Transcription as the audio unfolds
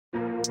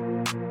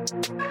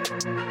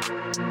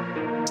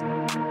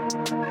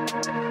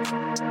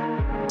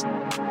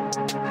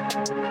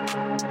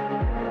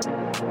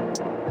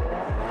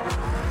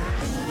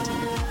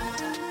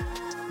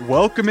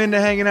Welcome into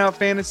Hanging Out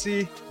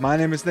Fantasy. My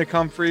name is Nick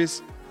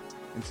Humphreys,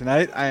 and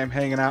tonight I am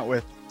hanging out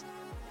with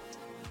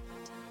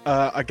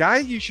a guy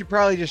you should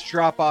probably just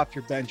drop off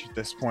your bench at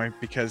this point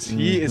because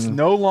he is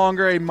no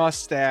longer a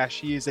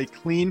mustache. He is a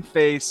clean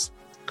face,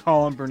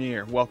 Colin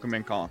Bernier. Welcome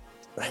in, Colin.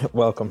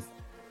 Welcome.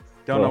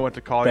 Don't know what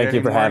to call you Thank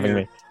you for having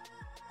me.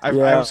 I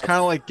was kind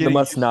of like getting the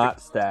must not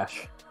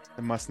stash.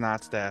 The must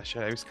not stash.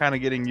 I was kind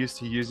of getting used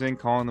to using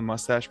calling the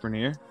mustache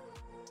Bernier.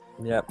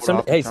 Yeah.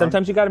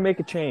 Sometimes you got to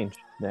make a change,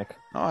 Nick.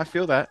 Oh, I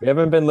feel that. We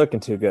haven't been looking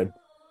too good.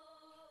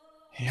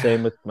 Yeah.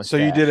 Same with mustache. So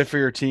you did it for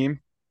your team?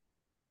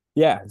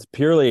 Yeah, it's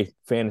purely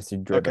fantasy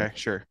driven. Okay,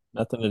 sure.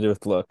 Nothing to do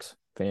with looks.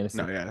 Fantasy.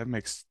 No, yeah, that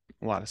makes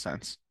a lot of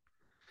sense.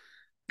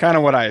 Kind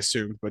of what I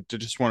assumed, but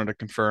just wanted to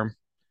confirm.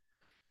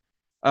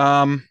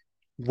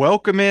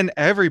 Welcome in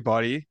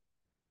everybody.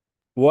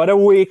 What a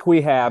week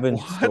we have in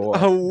store.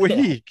 What a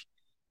week.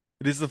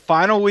 It is the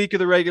final week of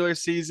the regular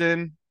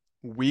season.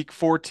 Week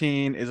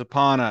 14 is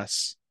upon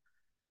us.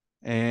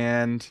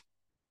 And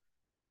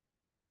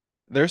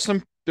there's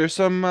some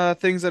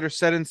things that are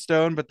set in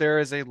stone, but there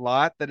is a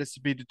lot that is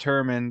to be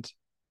determined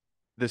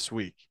this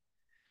week.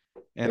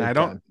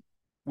 And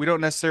we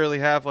don't necessarily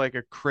have like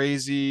a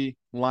crazy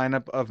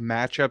lineup of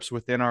matchups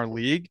within our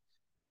league,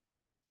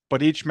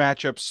 but each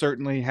matchup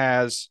certainly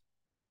has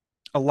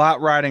a lot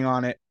riding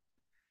on it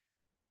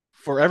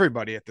for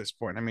everybody at this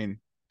point. I mean,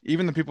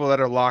 even the people that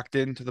are locked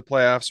into the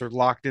playoffs or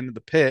locked into the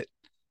pit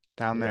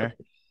down there,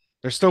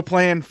 they're still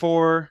playing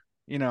for,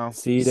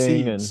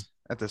 seeds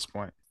at this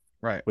point.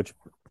 Right. Which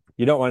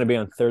you don't want to be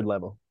on third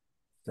level.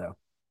 So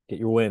get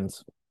your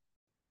wins.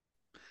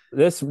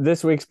 This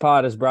week's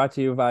pod is brought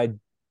to you by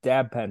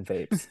Dab Pen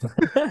Vapes.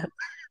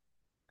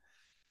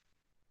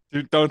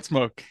 Dude, don't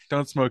smoke.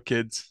 Don't smoke,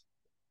 kids.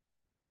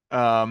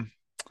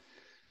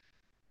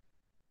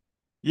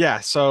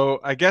 Yeah, so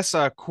I guess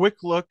a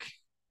quick look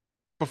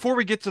before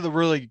we get to the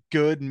really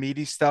good,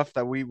 meaty stuff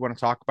that we want to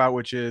talk about,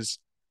 which is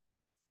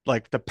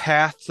like the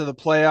path to the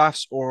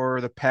playoffs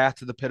or the path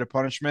to the pit of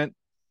punishment.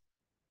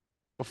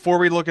 Before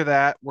we look at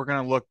that, we're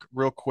going to look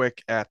real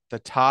quick at the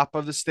top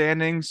of the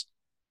standings.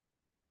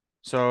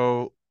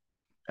 So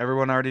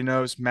everyone already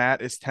knows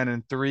Matt is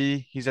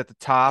 10-3. He's at the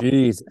top.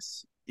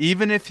 Jesus.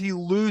 Even if he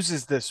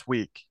loses this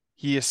week,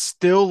 he is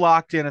still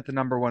locked in at the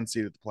number 1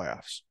 seed of the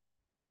playoffs.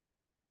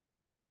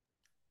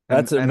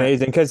 That's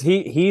amazing because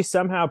he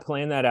somehow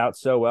planned that out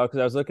so well. Because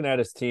I was looking at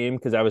his team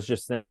because I was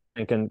just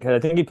thinking because I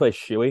think he plays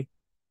Shuey,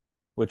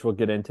 which we'll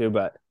get into,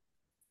 but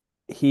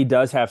he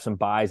does have some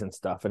buys and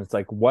stuff, and it's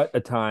like what a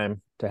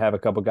time to have a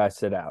couple guys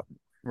sit out.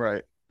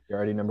 Right, you're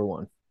already number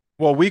 1.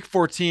 Well, week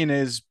 14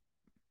 is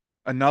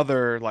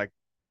another like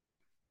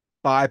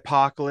bye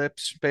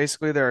apocalypse.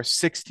 Basically, there are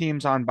 6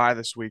 teams on bye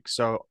this week,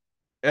 so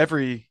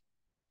every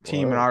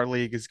team in our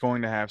league is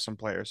going to have some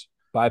players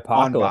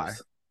on bye.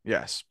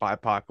 Yes, by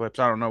apocalypse.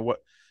 I don't know what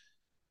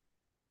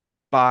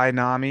by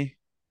Nami,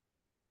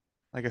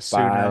 like a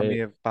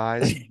tsunami of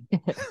buys.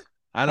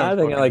 I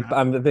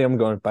think I'm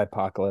going by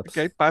apocalypse.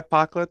 Okay, by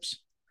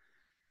apocalypse.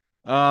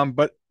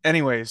 But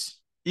anyways,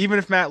 even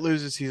if Matt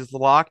loses, he's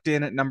locked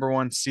in at number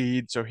 1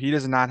 seed, so he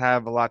does not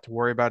have a lot to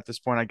worry about at this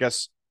point. I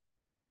guess.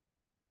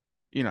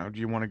 Do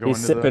you want to go?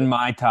 He's sipping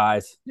Mai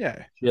Tais.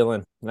 Yeah,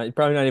 chilling.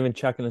 Probably not even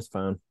checking his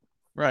phone.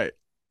 Right.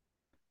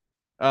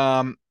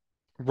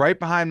 Right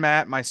behind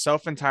Matt,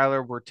 myself and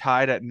Tyler were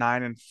tied at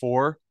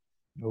 9-4.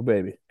 Oh,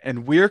 baby.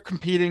 And we're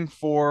competing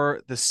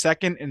for the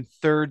 2nd and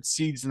 3rd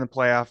seeds in the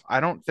playoff. I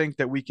don't think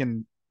that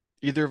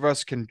either of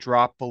us can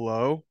drop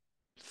below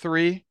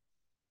 3,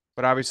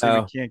 but obviously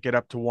we can't get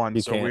up to 1.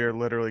 So we are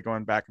literally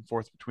going back and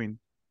forth between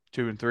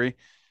 2 and 3.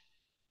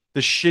 The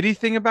shitty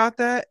thing about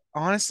that,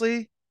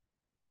 honestly,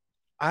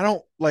 I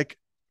don't like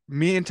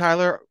me and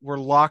Tyler were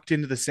locked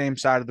into the same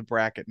side of the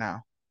bracket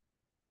now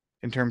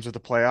in terms of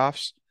the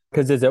playoffs.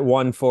 Because is it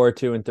 1, 4,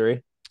 2, and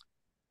 3?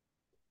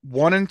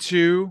 1 and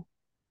 2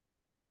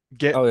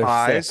 get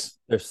buys. 6.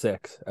 There's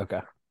 6.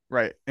 Okay.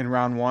 Right. In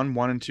round 1,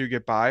 1 and 2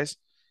 get buys.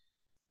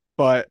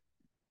 But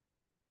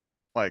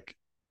like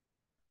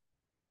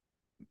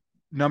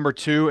number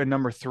 2 and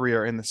number 3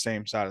 are in the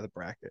same side of the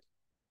bracket.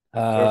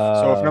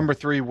 So if number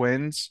 3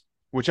 wins,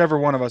 whichever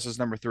one of us is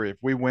number 3, if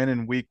we win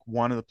in week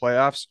 1 of the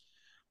playoffs,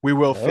 we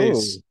will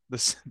face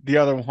the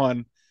other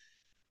one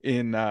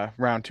in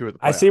round 2 of the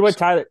playoffs. I see what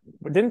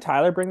didn't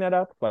Tyler bring that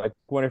up? Like,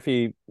 what if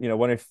he,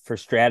 what if for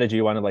strategy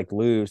you want to like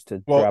lose to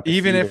drop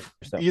even if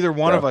either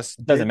one of us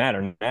doesn't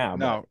matter now.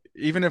 No,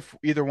 even if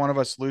either one of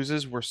us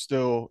loses, we're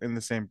still in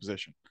the same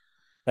position.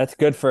 That's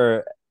good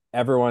for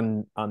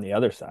everyone on the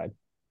other side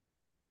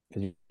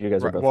because you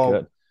guys are both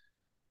good.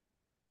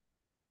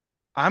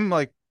 I'm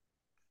like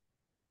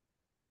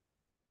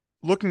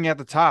looking at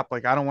the top,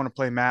 like I don't want to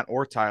play Matt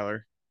or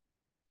Tyler,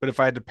 but if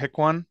I had to pick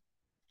one,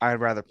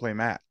 I'd rather play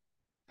Matt.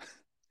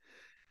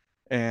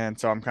 And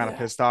so I'm kind of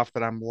pissed off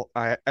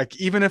that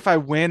even if I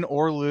win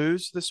or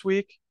lose this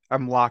week,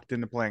 I'm locked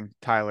into playing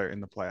Tyler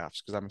in the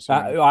playoffs because I'm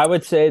assuming. I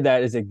would say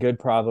that is a good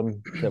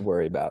problem to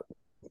worry about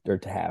or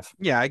to have.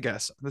 Yeah, I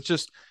guess that's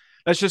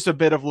just a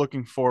bit of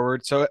looking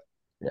forward. So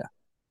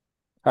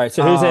All right.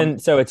 So who's Um, in?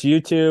 So it's you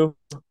two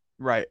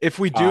right. If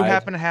we do tied.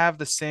 happen to have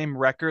the same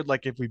record,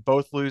 like if we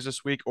both lose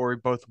this week or we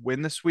both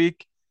win this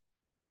week,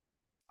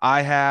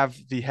 I have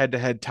the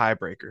head-to-head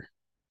tiebreaker.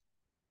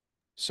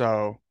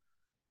 So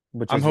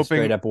Which I'm is a straight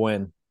hoping, up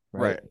win,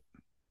 right?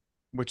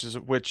 right,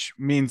 which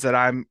means that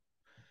I'm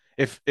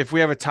if we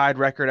have a tied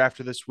record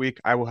after this week,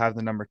 I will have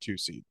the number 2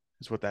 seed.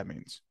 Is what that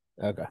means.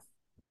 Okay.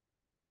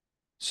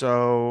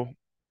 So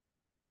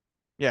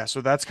yeah,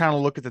 so that's kind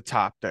of look at the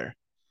top there.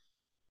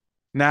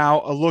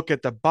 Now, a look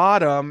at the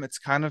bottom, it's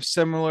kind of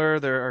similar.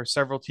 There are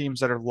several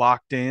teams that are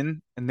locked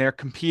in and they're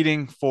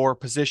competing for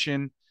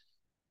position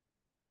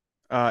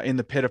in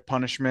the pit of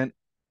punishment.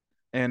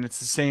 And it's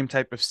the same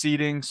type of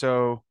seeding.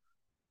 So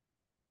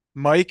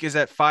Mike is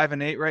at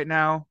 5-8 right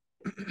now.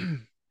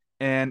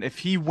 And if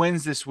he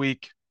wins this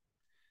week,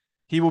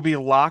 he will be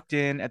locked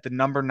in at the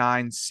number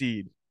 9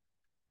 seed,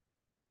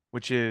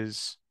 which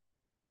is,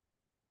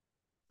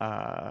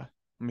 let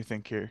me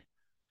think here,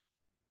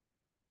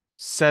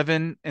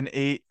 7 and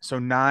 8. So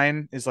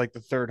 9 is like the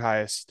third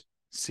highest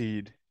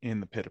seed in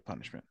the pit of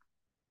punishment.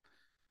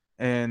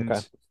 Okay.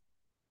 And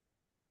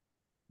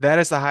that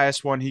is the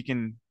highest one he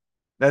can,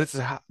 that is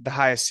the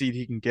highest seed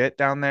he can get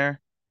down there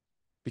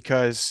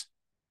because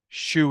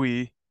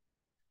Shuey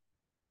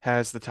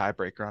has the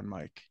tiebreaker on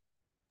Mike.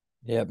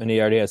 Yep. And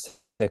he already has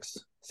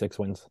six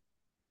wins.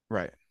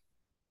 Right.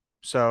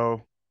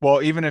 So,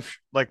 well, even if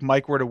like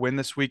Mike were to win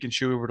this week and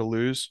Shuey were to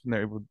lose, and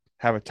they would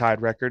have a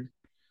tied record,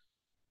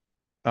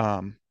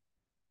 um,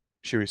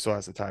 Shuey still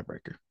has the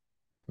tiebreaker.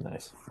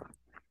 Nice.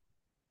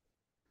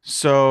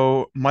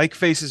 So Mike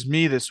faces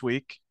me this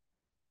week,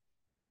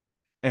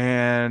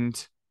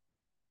 and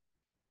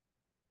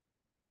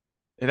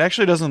it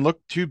actually doesn't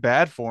look too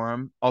bad for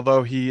him,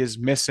 although he is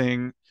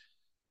missing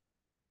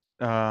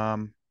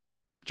um,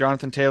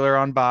 Jonathan Taylor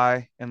on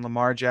bye and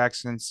Lamar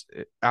Jackson's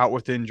out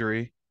with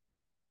injury.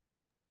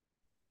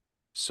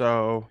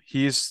 So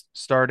he's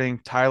starting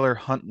Tyler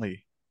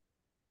Huntley,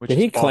 which Did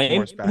is he claim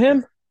Baltimore's backup.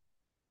 him?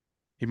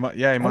 He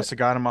must have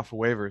got him off of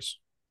waivers.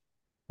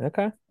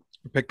 Okay.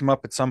 We picked him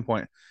up at some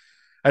point.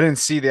 I didn't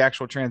see the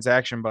actual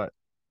transaction, but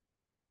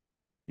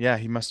yeah,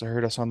 he must have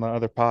heard us on the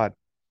other pod.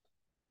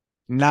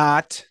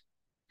 Not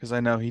because I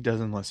know he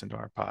doesn't listen to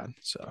our pod.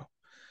 So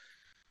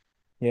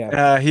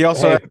Yeah. he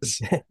also Hey,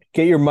 has,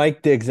 get your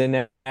Mike Diggs in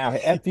now.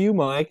 F you,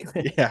 Mike.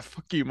 yeah,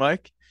 fuck you,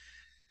 Mike.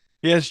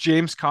 He has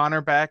James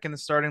Conner back in the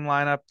starting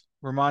lineup,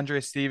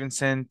 Ramondre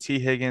Stevenson, T.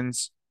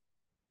 Higgins,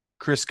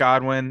 Chris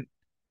Godwin,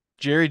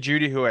 Jerry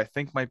Jeudy, who I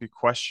think might be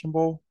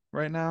questionable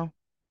right now.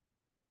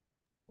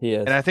 He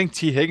And I is. think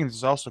T. Higgins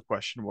is also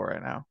questionable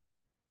right now.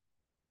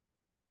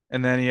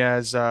 And then he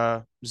has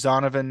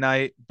Zonovan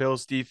Knight,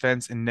 Bills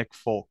defense, and Nick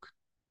Folk.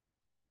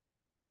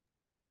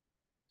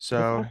 So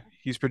Okay.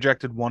 he's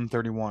projected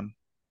 131.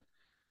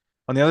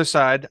 On the other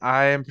side,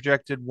 I am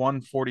projected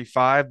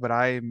 145, but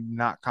I am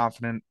not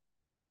confident.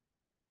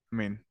 I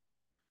mean,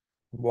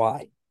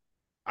 Why?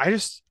 I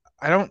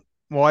don't,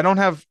 well, I don't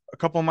have a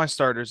couple of my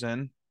starters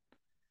in,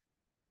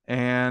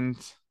 and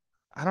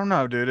I don't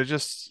know, dude.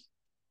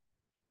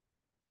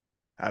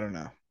 I don't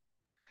know.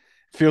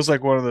 Feels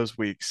like one of those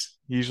weeks.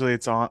 Usually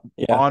it's Yeah.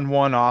 on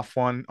one, off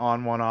one,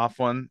 on one, off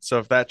one. So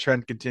if that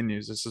trend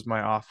continues, this is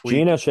my off week.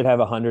 Gino should have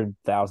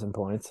 100,000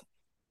 points.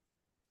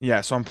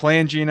 Yeah, so I'm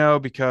playing Gino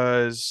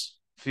because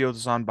Fields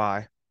is on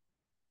bye.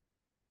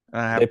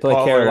 And I They have play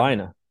Pollard.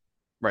 Carolina.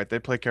 Right, they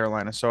play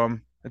Carolina, so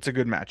it's a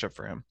good matchup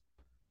for him,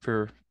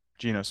 for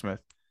Geno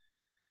Smith.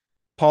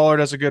 Pollard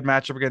has a good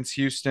matchup against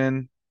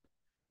Houston.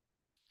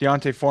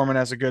 Deontay Foreman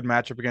has a good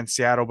matchup against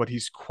Seattle, but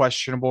he's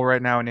questionable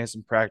right now and he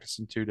hasn't practiced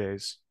in 2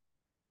 days.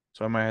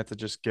 So I might have to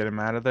just get him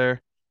out of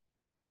there.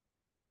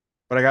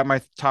 But I got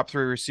my top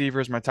 3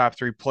 receivers, my top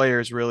 3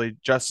 players really: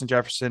 Justin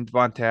Jefferson,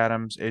 Devontae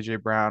Adams,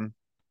 AJ Brown.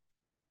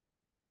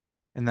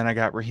 And then I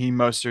got Raheem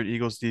Mostert,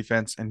 Eagles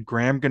defense, and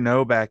Graham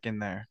Gano back in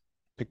there.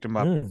 Picked him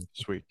up Hmm.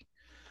 this week.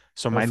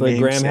 So my Hopefully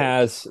Graham namesake.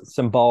 has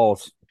some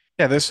balls.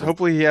 Yeah, this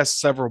hopefully he has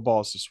several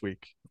balls this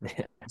week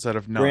instead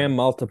of none. Graham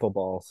multiple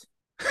balls.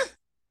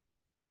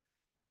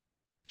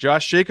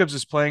 Josh Jacobs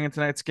is playing in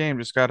tonight's game.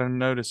 Just got a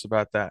notice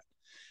about that.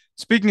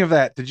 Speaking of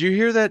that, did you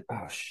hear that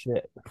Oh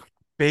shit.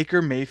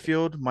 Baker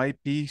Mayfield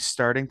might be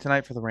starting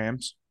tonight for the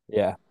Rams?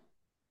 Yeah.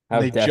 And How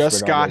they desperate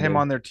just are got they, him dude?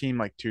 on their team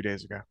like 2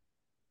 days ago.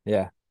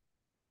 Yeah.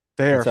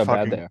 They are That's how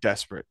bad they fucking are.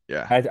 desperate.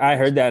 Yeah. I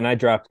heard that and I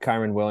dropped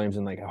Kyron Williams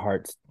in like a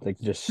heart like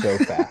just so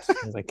fast. I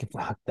was like,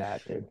 fuck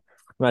that, dude.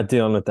 I'm not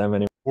dealing with them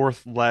anymore.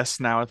 Worth less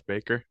now with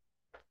Baker.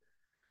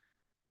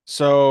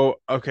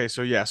 So, okay.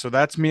 So, yeah. So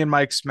that's me and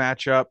Mike's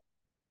matchup.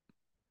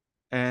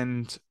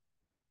 And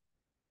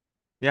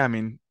yeah, I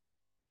mean,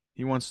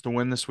 he wants to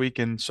win this week,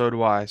 and so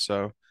do I.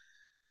 So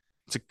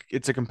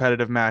it's a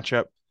competitive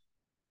matchup.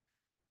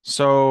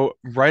 So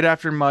right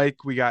after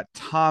Mike, we got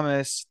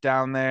Thomas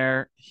down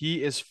there.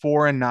 He is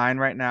 4-9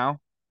 right now,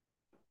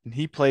 and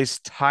he plays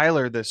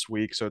Tyler this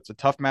week. So it's a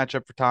tough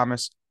matchup for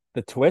Thomas.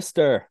 The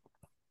Twister.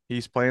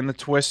 He's playing the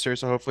Twister,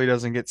 so hopefully he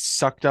doesn't get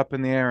sucked up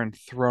in the air and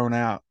thrown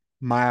out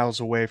miles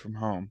away from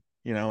home.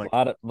 You know, like A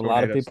lot of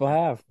tornadoes. people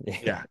have.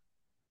 Yeah.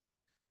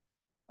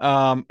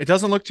 It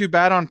doesn't look too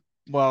bad on,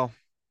 well,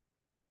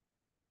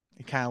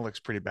 it kind of looks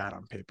pretty bad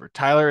on paper.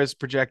 Tyler is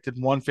projected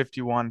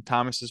 151.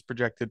 Thomas is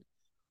projected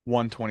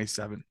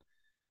 127.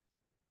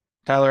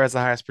 Tyler has the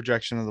highest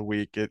projection of the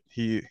week.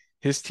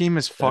 His team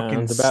is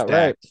fucking Sounds about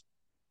right. stacked.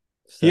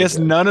 He So has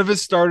good. none of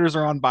his starters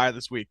are on bye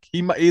this week.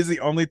 He's the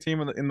only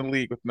team in the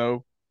league with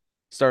no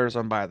starters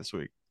on bye this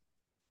week.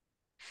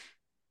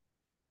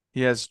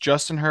 He has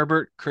Justin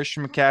Herbert,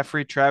 Christian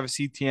McCaffrey, Travis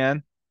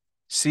Etienne,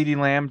 CeeDee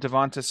Lamb,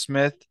 Devonta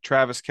Smith,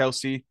 Travis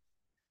Kelce,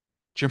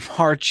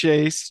 Jamar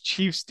Chase,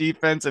 Chiefs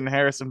defense, and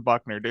Harrison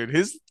Buckner, dude.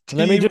 His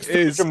Let me team just throw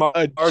is a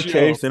Jamar joke.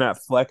 Chase in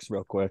that flex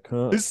real quick.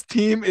 Huh? His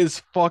team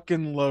is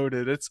fucking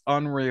loaded. It's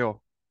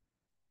unreal.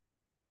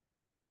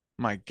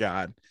 My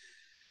God.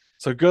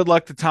 So good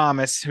luck to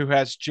Thomas, who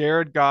has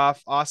Jared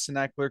Goff, Austin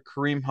Eckler,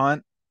 Kareem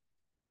Hunt,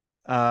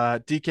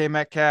 DK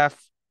Metcalf,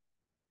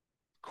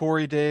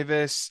 Corey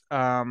Davis,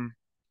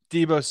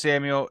 Debo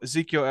Samuel,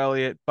 Ezekiel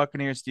Elliott,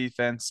 Buccaneers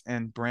defense,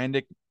 and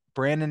Brandon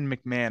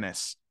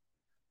McManus.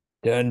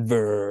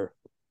 Denver.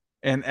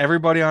 And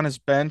everybody on his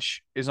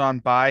bench is on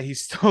bye. He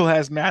still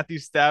has Matthew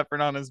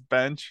Stafford on his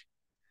bench.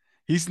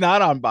 He's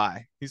not on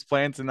bye. He's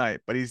playing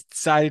tonight, but he's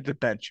decided to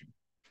bench him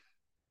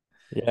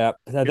Yeah, I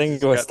because think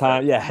he's it was got that.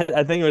 time. Yeah,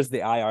 I think it was the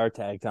IR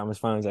tag. Thomas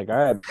finally was like, "All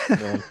right,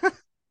 man,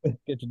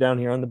 get you down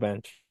here on the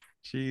bench."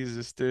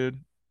 Jesus,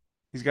 dude.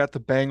 He's got the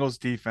Bengals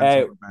defense on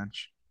Hey, the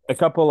bench. a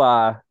couple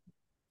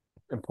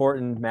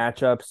important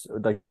matchups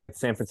like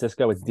San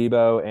Francisco with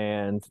Debo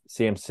and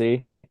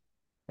CMC,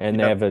 and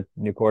they Yep. have a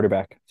new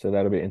quarterback, so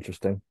that'll be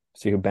interesting.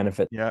 See who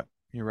benefits. Yep.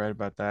 You're right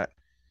about that.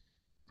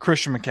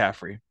 Christian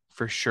McCaffrey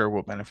for sure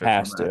will benefit from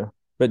Has that. to,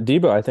 but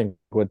Debo I think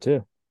would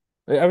too.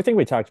 I think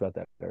we talked about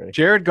that already.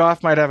 Jared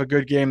Goff might have a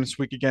good game this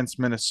week against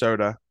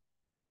Minnesota.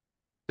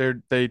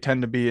 They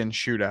tend to be in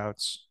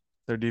shootouts.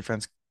 Their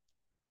defense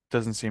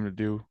doesn't seem to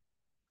do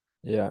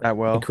Yeah, that and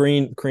well.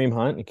 Kareem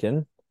Hunt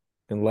can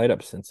light up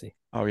Cincy.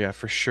 Oh yeah,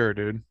 for sure,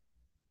 dude.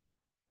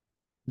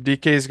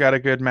 DK's got a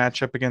good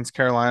matchup against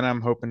Carolina.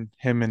 I'm hoping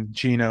him and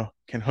Gino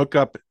can hook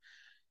up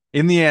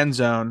in the end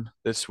zone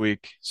this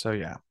week. So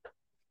yeah.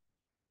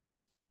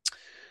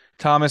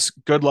 Thomas,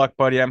 good luck,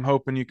 buddy. I'm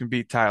hoping you can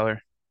beat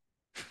Tyler.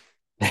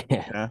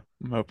 Yeah,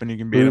 I'm hoping you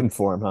can beat him. Rooting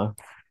for him, huh?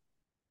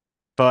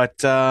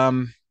 But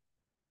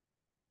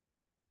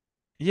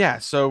yeah,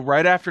 so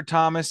right after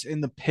Thomas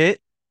in the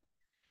pit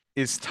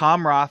is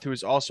Tom Roth, who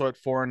is also at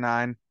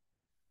 4-9.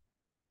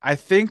 I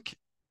think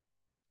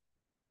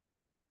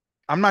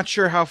I'm not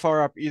sure how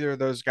far up either of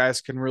those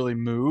guys can really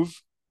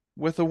move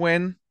with a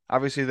win.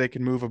 Obviously, they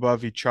can move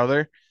above each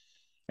other.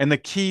 And the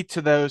key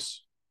to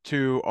those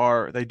two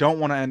are they don't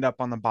want to end up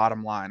on the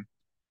bottom line.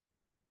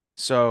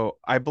 So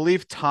I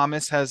believe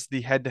Thomas has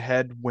the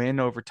head-to-head win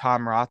over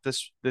Tom Roth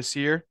this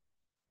year.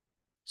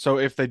 So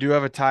if they do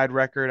have a tied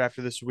record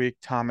after this week,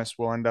 Thomas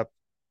will end up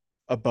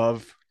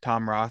above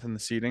Tom Roth in the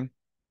seeding.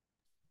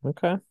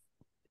 Okay. Who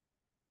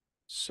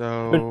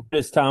So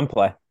does Tom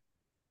play?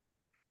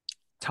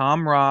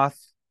 Tom Roth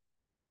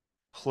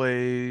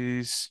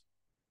plays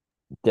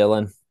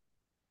Dylan.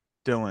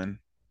 Dylan.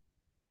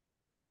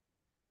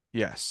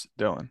 Yes,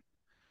 Dylan.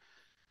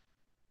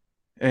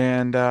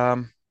 And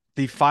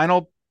the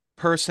final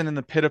person in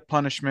the pit of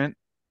punishment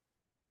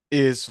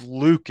is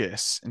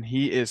Lucas, and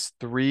he is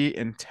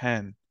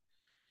 3-10.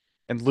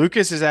 And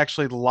Lucas is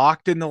actually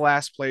locked in the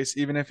last place.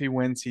 Even if he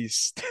wins, he's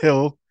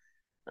still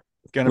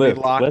gonna be Luke,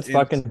 locked let's in.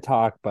 fucking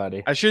talk,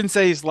 buddy. I shouldn't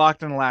say he's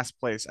locked in the last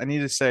place. I need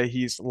to say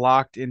he's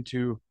locked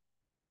into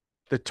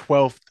the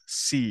 12th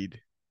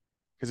seed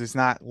because it's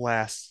not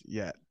last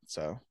yet.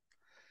 So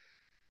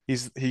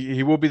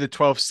he will be the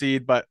 12th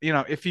seed, but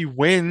if he He's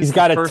wins the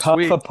got a first tough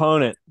week,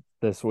 opponent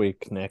this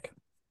week, Nick.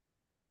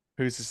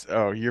 who's this?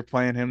 Oh, you're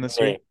playing him this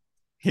week?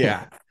 Me.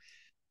 Yeah.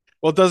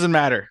 Well, it doesn't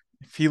matter.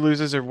 If he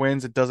loses or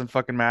wins, it doesn't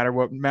fucking matter.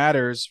 What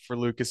matters for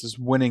Lucas is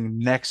winning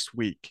next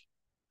week.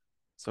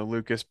 So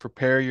Lucas,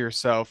 prepare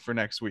yourself for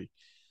next week.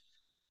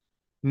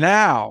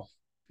 Now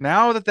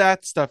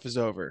that stuff is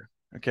over,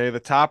 okay, the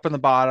top and the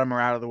bottom are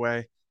out of the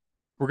way.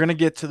 We're going to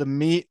get to the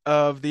meat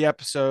of the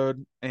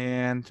episode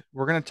and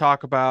we're going to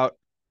talk about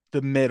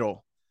the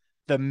middle,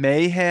 the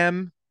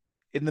mayhem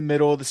in the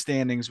middle of the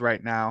standings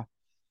right now.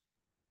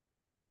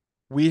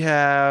 We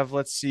have,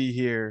 let's see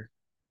here,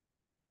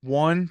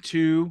 one,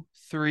 two,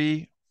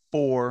 three,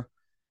 four,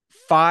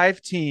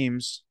 five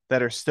teams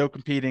that are still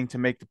competing to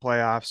make the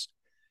playoffs.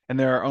 And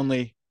there are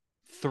only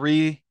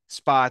three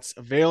spots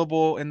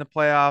available in the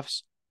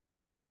playoffs.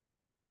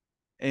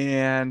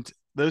 And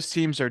those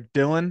teams are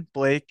Dylan,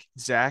 Blake,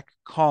 Zach,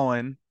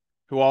 Colin,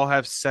 who all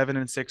have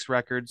 7-6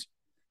 records.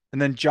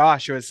 And then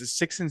Josh, who has a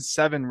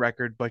 6-7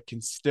 record, but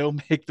can still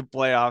make the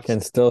playoffs.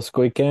 Can still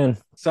squeak in.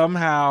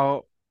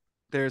 Somehow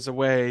there's a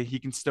way he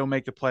can still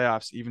make the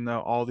playoffs, even though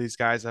all these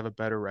guys have a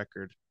better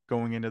record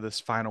going into this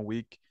final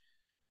week.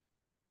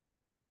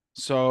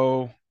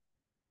 So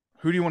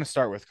who do you want to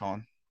start with,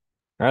 Colin?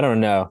 I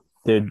don't know,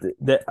 dude.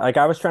 Like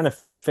I was trying to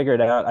figure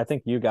it out. I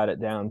think you got it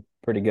down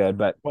pretty good,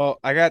 but Well,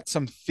 I got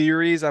some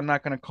theories. I'm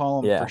not going to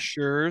call them for yeah.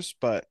 sure's,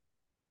 but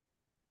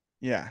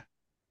yeah.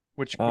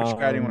 Which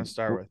guy do you want to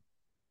start with?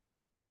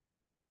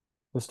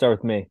 Let's start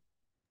with me.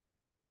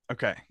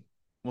 Okay.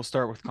 We'll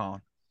start with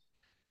Colin.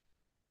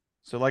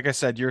 So like I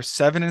said, you're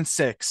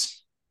 7-6.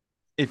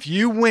 If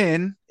you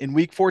win in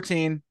week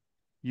 14,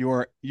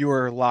 you're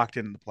locked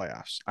into the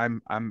playoffs.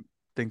 I'm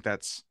think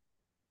that's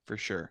for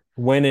sure.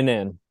 Winning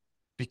in.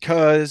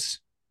 Because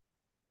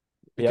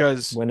Yep,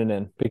 because winning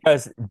in.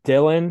 Because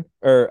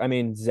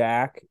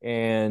Zach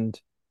and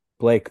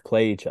Blake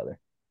play each other.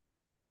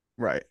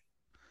 right.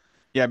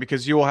 Yeah,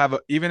 because you will have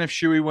even if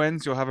Shuey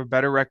wins, you'll have a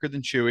better record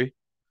than Shuey.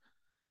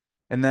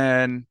 And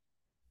then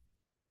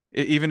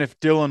even if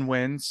Dylan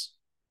wins,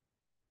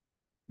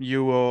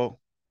 you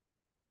will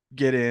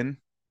get in.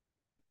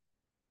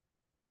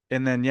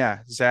 And then yeah,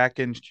 Zach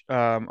and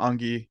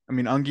Ungi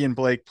and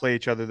Blake play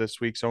each other this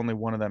week, so only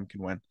one of them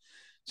can win.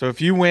 So if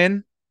you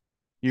win,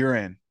 you're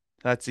in.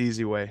 That's the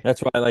easy way.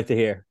 That's what I like to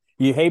hear.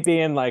 You hate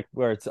being like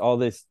where it's all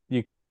this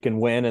you can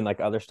win and like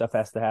other stuff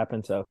has to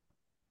happen. So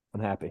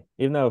I'm happy,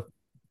 even though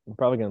I'm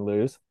probably gonna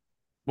lose.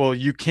 Well,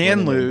 you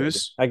can Winning in, baby.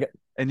 lose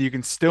and you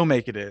can still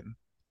make it in.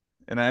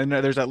 And I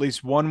know there's at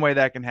least one way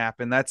that can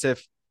happen. That's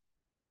if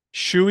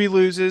Shuey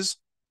loses,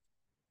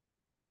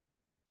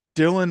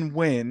 Dylan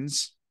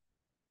wins,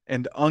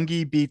 and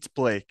Ungi beats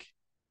Blake.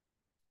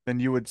 Then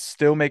you would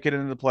still make it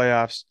into the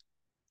playoffs,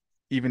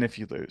 even if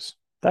you lose.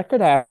 That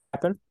could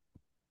happen.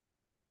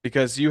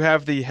 Because you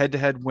have the head to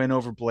head win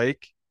over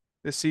Blake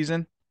this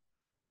season.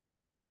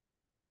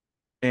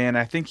 And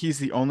I think he's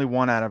the only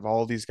one out of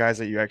all these guys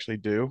that you actually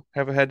do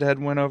have a head to head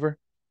win over.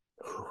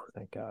 Whew,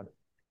 thank God.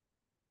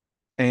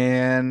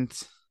 And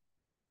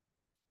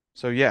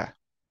so, yeah.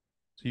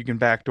 So you can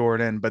backdoor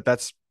it in, but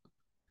that's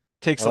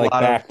takes I a like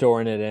lot of,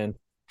 backdooring it in.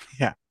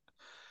 yeah.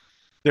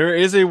 There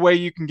is a way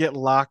you can get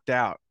locked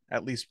out.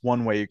 At least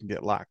one way you can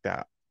get locked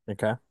out.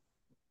 Okay.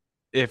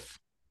 If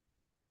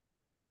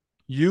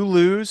you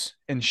lose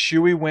and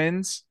Shuey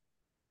wins,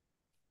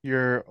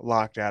 you're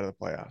locked out of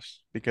the playoffs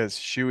because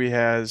Shuey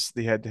has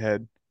the head to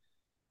head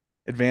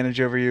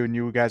advantage over you, and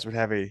you guys would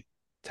have a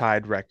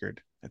tied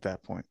record at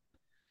that point.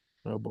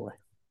 Oh boy.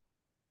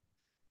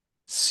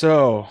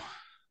 So,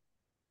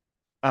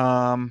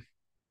 um,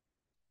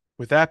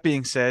 with that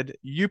being said,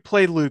 you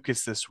play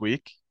Lucas this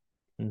week,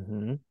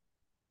 Mm-hmm.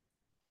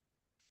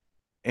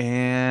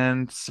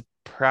 and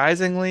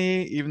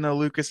surprisingly, even though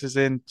Lucas is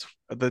in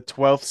the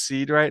 12th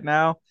seed right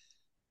now,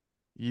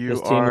 you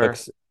This team are,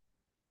 looks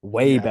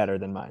way yeah, better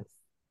than mine.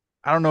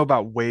 I don't know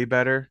about way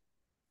better.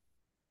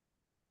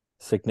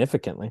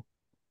 Significantly.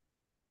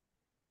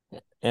 I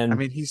And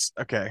mean, he's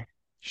okay,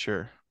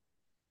 sure.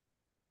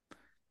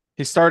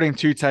 He's starting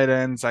two tight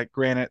ends. Like,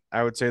 granted,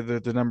 I would say they're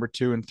the number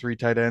 2 and 3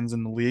 tight ends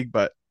in the league,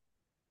 but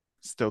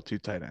still two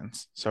tight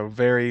ends. So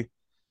very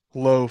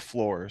low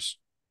floors.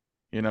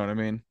 You know what I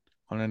mean?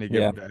 On any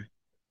yeah, given day.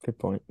 good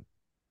point.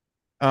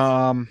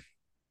 Um,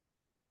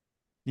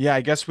 yeah,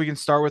 I guess we can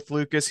start with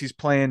Lucas. He's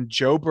playing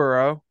Joe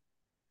Burrow.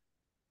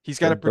 He's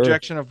got Joe a Burrow.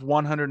 projection of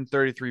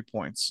 133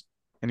 points,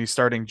 and he's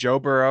starting Joe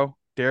Burrow,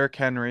 Derrick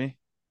Henry,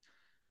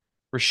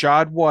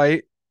 Rashad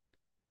White,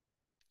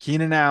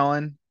 Keenan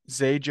Allen,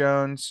 Zay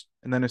Jones,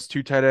 and then his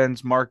two tight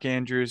ends, Mark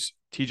Andrews,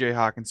 TJ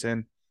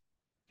Hawkinson.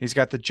 He's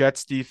got the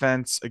Jets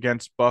defense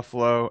against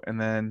Buffalo, and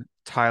then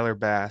Tyler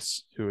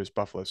Bass, who is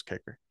Buffalo's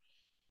kicker.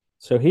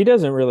 So he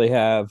doesn't really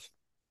have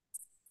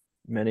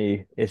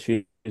many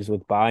issues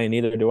with bye, and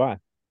neither do I. I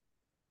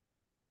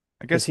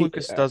Because guess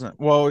Lucas doesn't.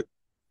 Well,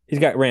 he's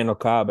got Randall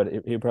Cobb, but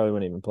he probably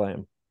wouldn't even play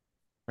him.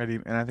 ready,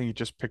 and I think he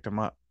just picked him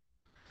up.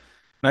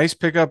 Nice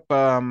pickup,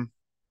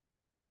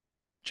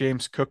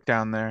 James Cook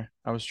down there.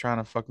 I was trying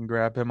to fucking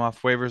grab him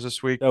off waivers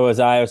this week. So was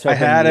I. I was I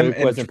hoping had him Luke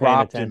and wasn't paying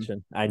dropped him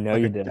attention. I know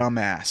like you a did.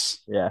 dumbass.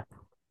 Yeah.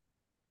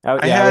 I I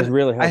was had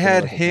really I hoping he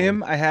had wasn't playing.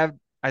 him. I had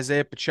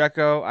Isaiah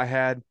Pacheco. I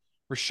had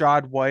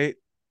Rashad White.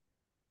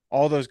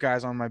 All those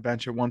guys on my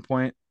bench at one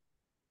point,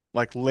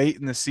 like late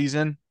in the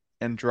season,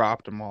 and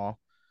dropped them all.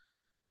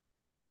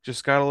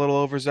 Just got a little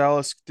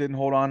overzealous. Didn't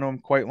hold on to him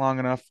quite long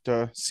enough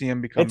to see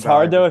him become It's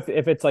hard though valuable.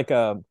 if it's like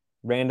a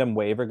random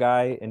waiver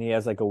guy and he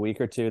has like a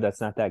week or two that's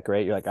not that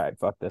great. You're like, all right,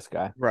 fuck this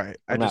guy. Right.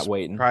 I I'm not just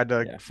waiting. tried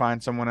to Yeah.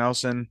 find someone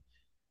else, and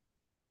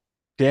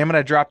damn it,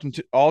 I dropped them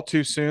all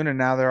too soon, and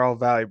now they're all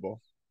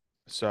valuable.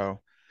 So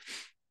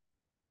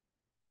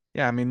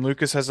yeah, I mean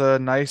Lucas has a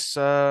nice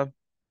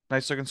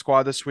looking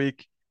squad this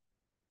week.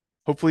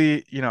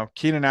 Hopefully,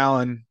 Keenan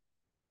Allen,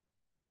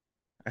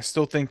 I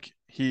still think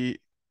he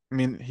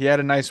had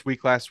a nice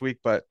week last week,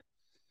 but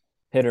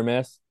Hit or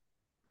miss.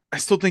 I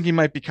still think he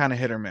might be kind of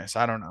hit or miss.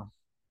 I don't know.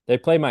 They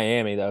play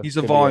Miami though. He's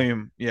a Could be a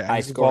volume, yeah, high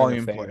he's a scoring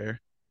volume affair.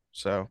 player.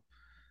 So,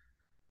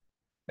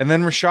 and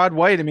then Rashad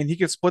White, I mean, he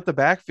could split the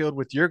backfield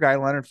with your guy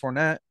Leonard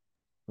Fournette.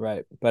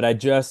 Right. But I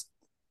just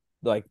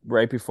like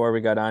right before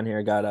we got on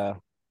here, got a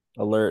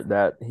alert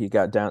that he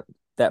got down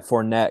that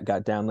Fournette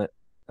got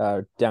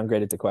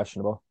downgraded to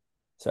questionable.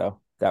 So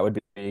that would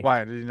be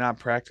Why did he not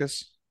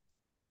practice?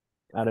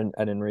 I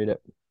didn't read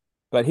it.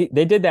 But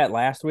they did that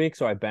last week,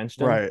 so I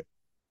benched him Right.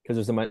 because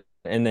there's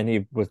and then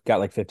he got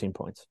like 15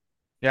 points.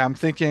 Yeah, I'm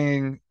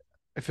thinking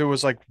if it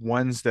was like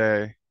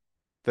Wednesday,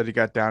 that he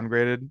got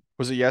downgraded?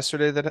 Was it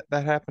yesterday that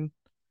that happened?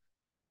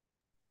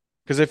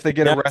 Because if they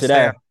get a No, rest day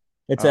today. on,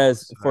 It oh,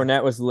 says sorry.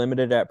 Fournette was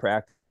limited at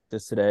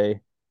practice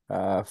today,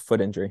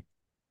 foot injury.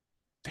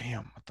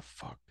 Damn, what the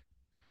fuck?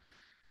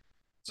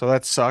 So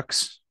that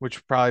sucks,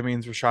 which probably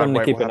means Rashad Something to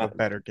White will keep an have a eye,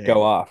 better go game.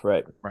 off,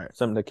 right? Right.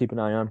 Something to keep an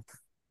eye on.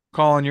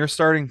 Colin, you're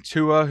starting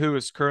Tua, who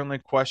is currently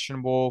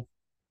questionable,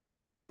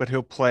 but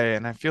he'll play,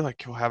 and I feel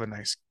like he'll have a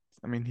nice.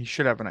 I mean, he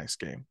should have a nice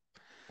game.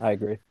 I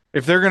agree.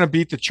 If they're gonna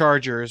beat the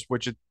Chargers,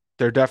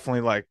 they're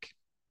definitely like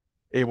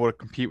able to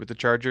compete with the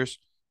Chargers.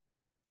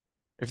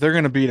 If they're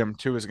gonna beat them,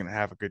 Tua is gonna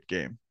have a good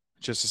game.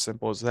 Just as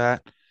simple as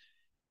that.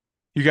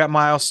 You got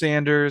Miles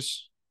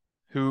Sanders,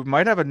 who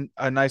might have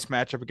a nice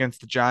matchup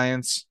against the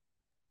Giants.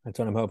 That's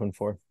what I'm hoping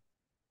for.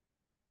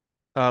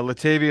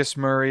 Latavius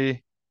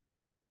Murray,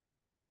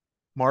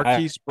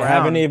 I, Marquise I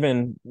haven't Brown.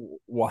 even.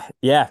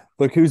 Yeah,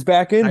 look who's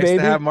back in, Nice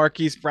to have baby.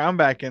 Marquise Brown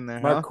back in there,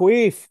 huh?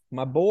 Marquise,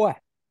 my boy.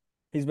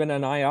 He's been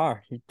on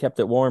IR. He kept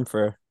it warm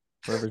for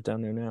whoever's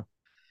down there now.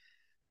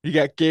 You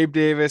got Gabe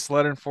Davis,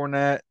 Leonard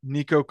Fournette,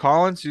 Nico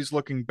Collins, who's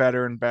looking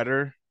better and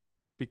better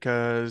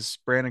because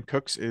Brandon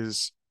Cooks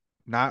is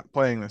not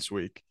playing this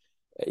week.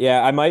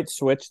 Yeah, I might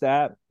switch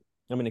that.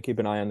 I'm going to keep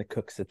an eye on the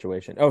Cook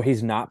situation. Oh,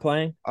 he's not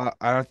playing? I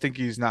don't think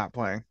he's not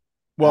playing. I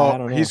Well,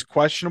 don't know. he's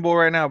questionable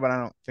right now, but I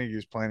don't think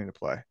he's planning to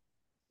play.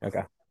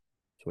 Okay,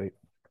 sweet.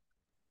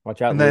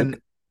 Watch out, And then,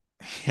 Luke.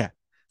 yeah,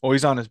 well,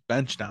 he's on his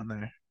bench down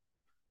there.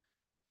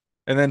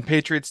 And then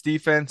Patriots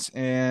defense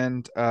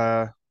and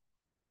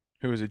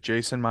who is it?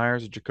 Jason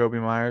Myers or Jacoby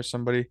Myers?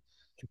 Somebody?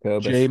 Jay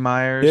Jacobus.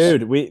 Myers.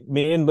 Dude,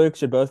 me and Luke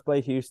should both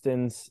play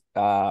Houston's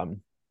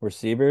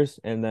receivers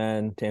and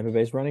then Tampa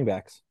Bay's running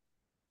backs.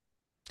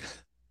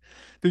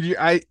 Did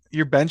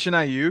you're benching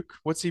Ayuk?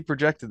 What's he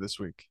projected this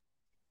week?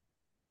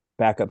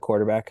 Backup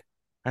quarterback,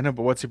 I know,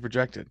 but what's he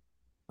projected?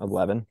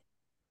 11.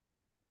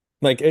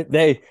 Like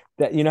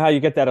that you know how you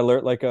get that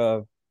alert like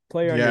a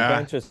player on your Yeah,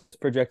 bench is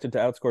projected to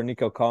outscore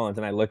Nico Collins,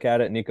 and I look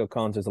at it, Nico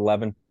Collins is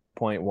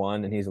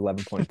 11.1 and he's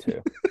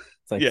 11.2.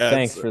 It's like yeah,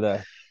 thanks for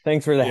the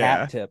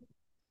hat yeah. tip.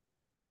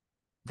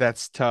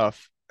 That's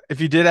tough. If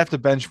you did have to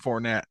bench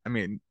Fournette, I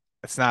mean,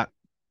 it's not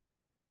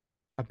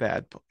a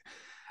bad.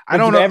 I It's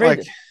don't know. Like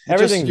it just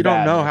everything's you don't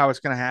bad, know man. how it's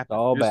gonna It's happen.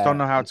 all You just don't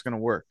know how bad. it's gonna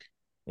work.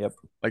 Yep.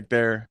 Like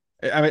there,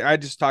 I mean, I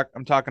just talk.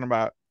 I'm talking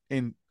about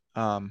in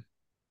um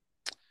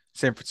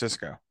San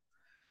Francisco.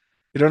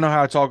 You don't know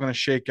how it's all gonna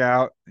shake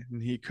out,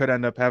 and he could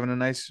end up having a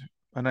nice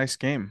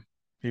game,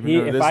 even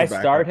though it If is the I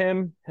start backup.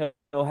 him,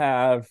 he'll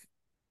have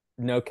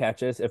no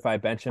catches. If I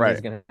bench him, he's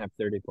Right. gonna have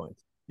 30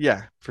 points.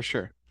 Yeah, for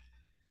sure.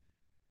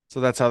 So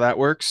that's how that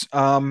works.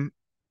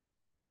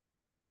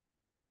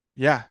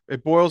 Yeah,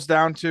 it boils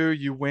down to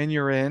you win,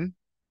 you're in.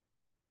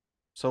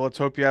 So let's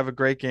hope you have a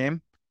great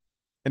game.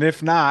 And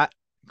if not,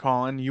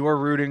 Colin, you are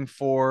rooting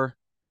for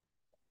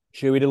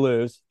Chewy to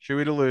lose,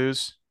 Chewy to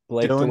lose,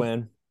 Blake to Dylan.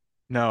 win.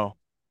 No,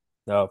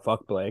 No,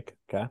 fuck Blake.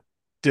 Okay.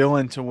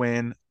 Dylan to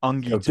win,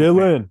 Go Ungi to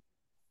win. Dylan.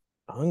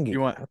 You Hungry.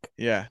 want, Okay.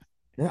 yeah.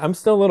 Yeah, I'm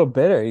still a little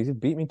bitter. He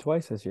beat me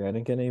twice this year. I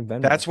didn't get any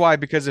That's Venmos. why,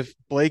 because if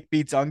Blake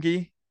beats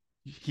Ungi,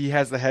 he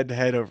has the head to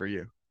head over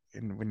you,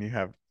 and when you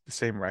have the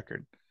same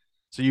record,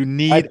 so you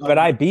need But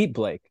I Ungi, beat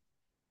Blake.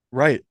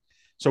 right?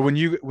 So when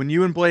you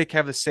and Blake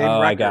have the same Oh,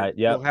 I got record,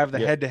 it. you'll Yep. have the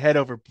Yep. head to head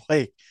over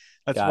Blake.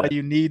 That's why Got it.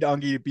 you need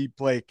Ungi to beat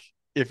Blake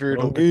if you're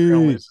gonna Hungry.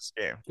 lose this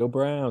game. Go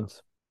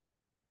Browns.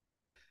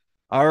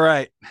 All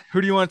right. Who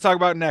do you want to talk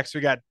about next?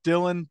 We got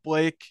Dylan,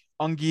 Blake,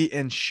 Ungi,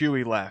 and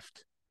Shuey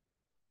left.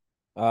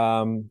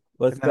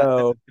 Let's And then,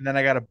 go. and then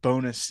I got a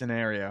bonus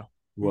scenario.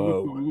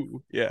 Whoa.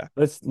 Ooh, yeah.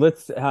 Let's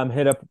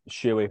hit up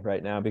Shuey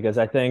right now because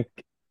I think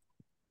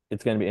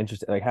it's gonna be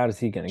interesting. Like, how is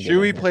he gonna get in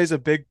Shuey here? plays a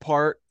big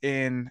part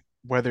in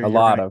A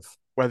lot of.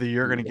 whether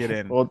you're gonna get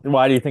in. Well,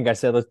 why do you think I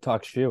said let's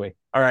talk Shuey?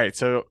 All right.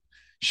 So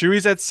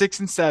Shuey's at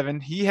 6-7.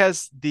 He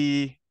has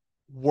the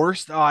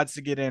worst odds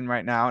to get in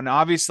right now. And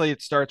obviously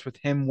it starts with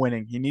him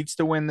winning. He needs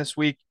to win this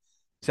week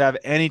to have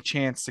any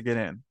chance to get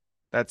in.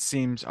 That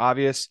seems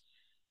obvious,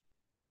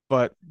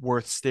 but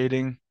worth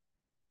stating.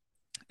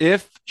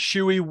 If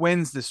Shuey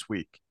wins this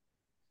week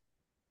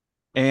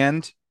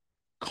and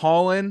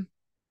Colin,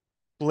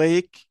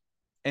 Blake,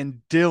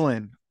 and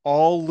Dylan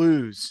all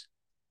lose,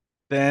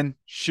 then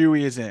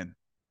Shuey is in.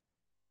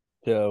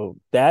 So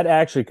that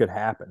actually could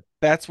happen.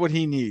 That's what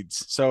he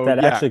needs. So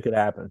That yeah, actually could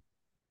happen.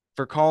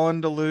 for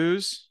Colin to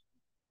lose,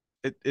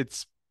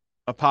 it's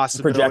a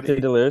possibility.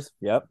 Projected to lose.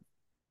 Yep.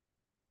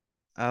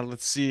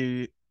 Let's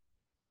see.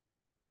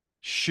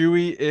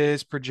 Shuey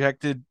is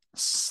projected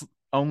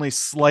only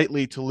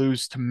slightly to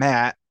lose to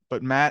Matt,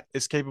 but Matt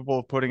is capable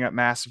of putting up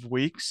massive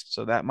weeks,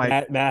 so that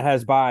might. Matt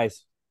has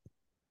buys.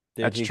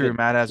 Dude, That's he true. could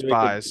Matt has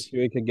buys,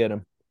 Shuey could get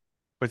him.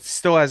 but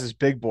still has his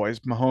big boys,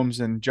 Mahomes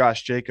and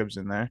Josh Jacobs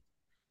in there.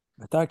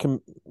 I thought can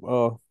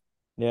oh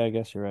yeah, I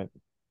guess you're right.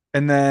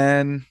 And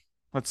then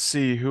let's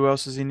see, who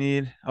else does he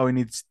need? Oh, he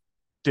needs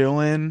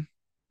Dylan.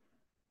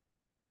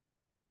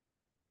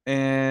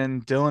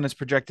 And Dylan is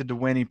projected to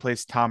win. He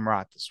plays Tom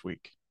Rott this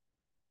week.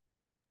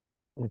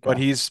 But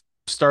Okay. he's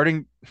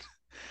starting.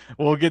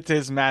 We'll get to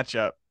his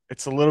matchup.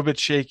 it's a little bit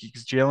shaky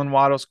because Jalen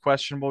Waddle's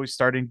questionable. He's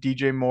starting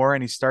DJ Moore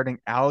and he's starting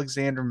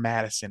Alexander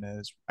Madison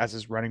as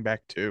his running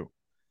back too.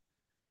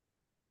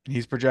 And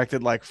he's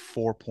projected like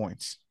 4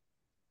 points.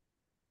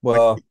 Like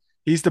Well,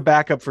 he's the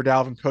backup for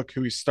Dalvin Cook,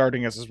 who he's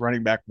starting as his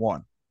running back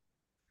one.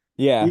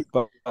 yeah, He-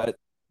 but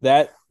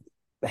that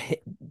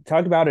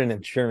talk about an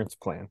insurance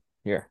plan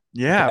here.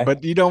 yeah, Okay.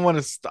 but you don't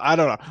want to. I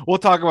don't know. We'll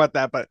talk about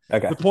that. But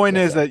Okay. the point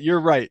Yes, is sir. that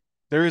you're right.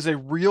 There is a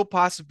real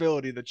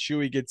possibility that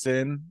Chewy gets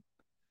in.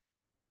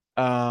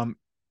 Um,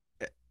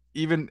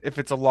 even if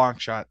it's a long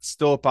shot,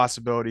 still a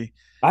possibility.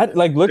 I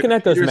like looking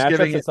at those Peter's matchups.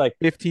 giving it It's like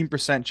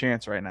 15%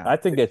 chance right now. I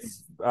think 15.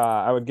 it's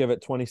I would give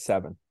it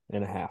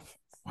 27.5.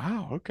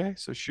 Wow. Okay.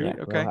 So Yeah, Chewy.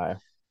 real Okay. high.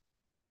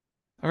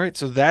 All right.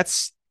 So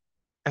that's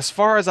as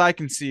far as I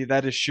can see,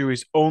 that is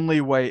Chewy's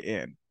only way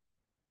in.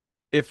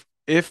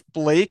 If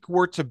Blake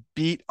were to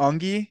beat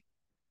Ungi,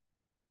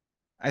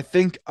 I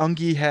think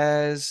Ungi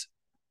has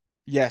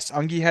yes,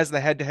 Ungi has the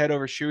head to head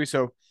over Chewy.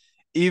 So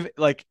even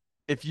like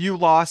if you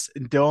lost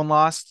and Dylan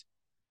lost,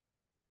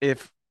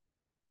 if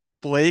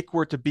Blake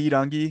were to beat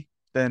Ungi,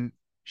 then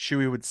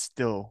Chewy would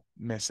still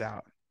miss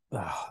out.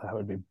 Oh, that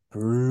would be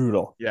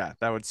brutal. Yeah,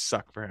 that would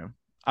suck for him.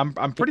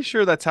 I'm pretty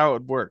sure that's how it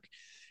would work.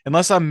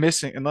 Unless I'm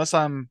missing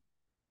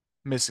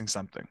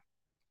something,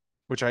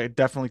 which I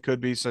definitely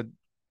could be. So,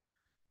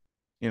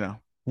 These give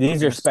me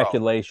are a solid.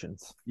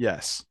 speculations,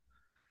 Yes.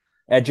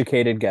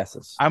 educated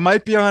guesses. I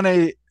might be on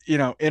a,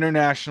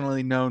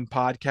 internationally known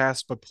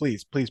podcast, but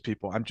please, please,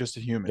 people, I'm just a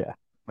human Yeah.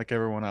 like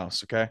everyone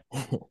else. Okay.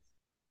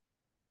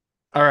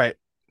 All right.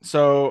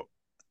 So,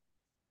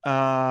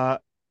 uh,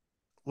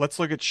 let's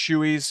look at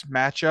Shuey's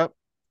matchup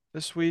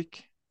this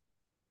week.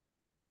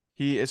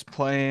 He is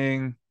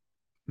playing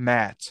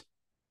Matt.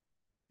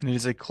 And it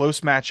is a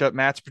close matchup.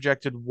 Matt's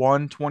projected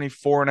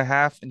 124 and a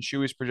half, and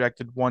Shuey's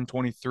projected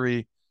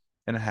 123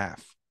 and a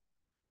half.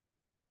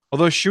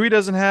 Although Shuey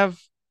doesn't have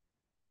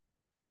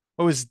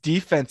his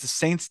defense, the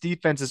Saints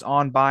defense is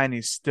on by and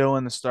he's still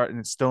in the start and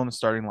it's still in the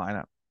starting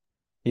lineup.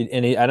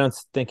 I don't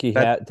think he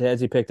That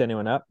has he picked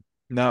anyone up?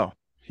 no,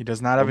 he does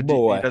not Oh have he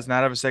boy. does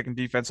not have a second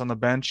defense on the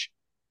bench.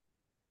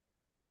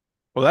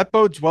 Well, that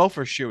bodes well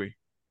for Shuey.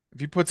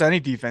 If he puts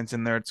any defense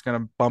in there, it's going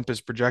to bump his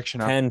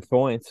projection up. 10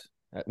 points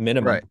at Right.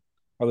 minimum,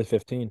 probably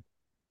 15.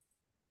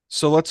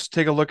 So let's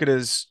take a look at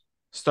his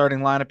starting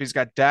lineup. He's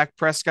got Dak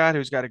Prescott,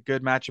 who's got a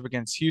good matchup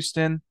against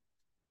Houston.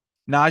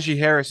 Najee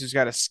Harris, who's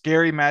got a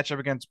scary matchup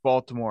against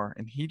Baltimore,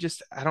 and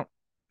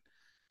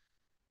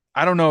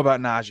I don't know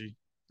about Najee.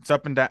 It's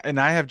up and down, and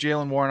I have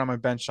Jalen Warren on my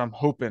bench, so I'm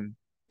hoping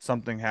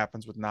something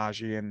happens with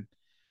Najee, and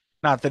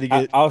not that he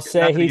get I'll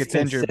say not that he he's gets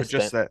injured, but just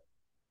consistent. that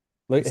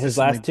Look,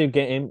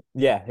 consistently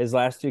his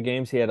last 2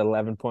 games, he had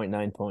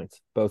 11.9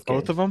 points, both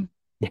both of games. them.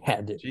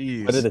 Yeah,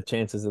 dude. What are Jeez, the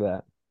chances of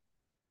that?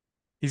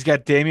 he's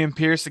got Damian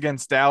Pierce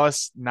against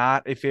Dallas,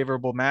 not a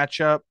favorable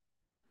matchup.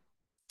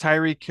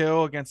 Tyreek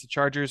Hill against the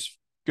Chargers,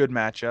 good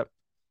matchup.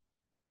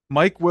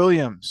 Mike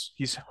Williams,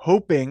 he's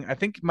hoping. I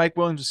think Mike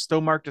Williams is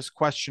still marked as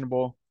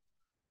questionable,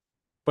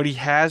 but he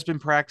has been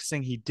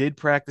practicing. He did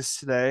practice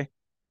today.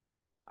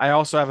 I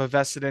also have a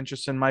vested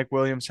interest in Mike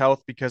Williams'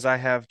 health because I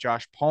have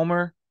Josh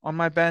Palmer on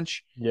my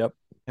bench. Yep.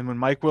 And when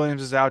Mike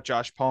Williams is out,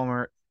 Josh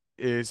Palmer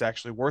is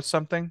actually worth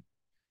something.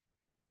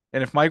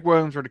 And if Mike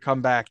Williams were to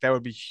come back, that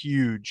would be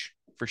huge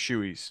for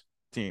Shuey's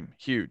team.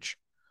 Huge.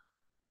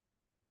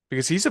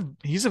 Because he's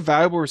a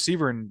valuable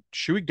receiver and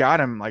Shuey got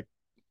him like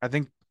I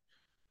think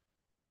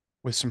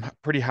with some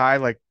pretty high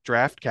like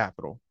draft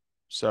capital.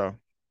 So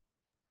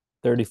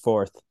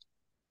 34th.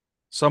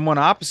 someone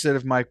opposite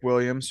of Mike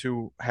Williams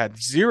who had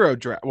zero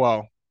draft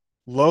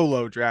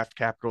low draft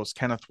capital is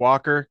Kenneth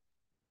Walker.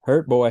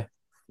 Hurt boy.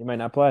 He might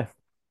not play.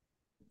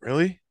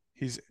 Really?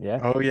 He's Yeah.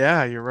 oh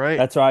yeah, you're right.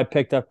 That's why I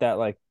picked up that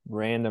like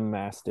random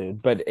mass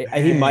dude. But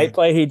he might Dang.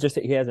 play.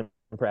 He hasn't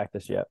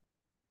practiced yet.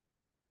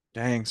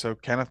 Dang. So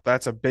Kenneth,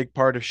 that's a big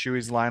part of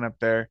Shuey's lineup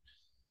there.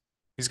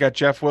 He's got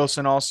Jeff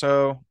Wilson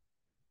also,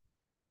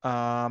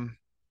 who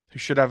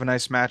should have a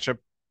nice matchup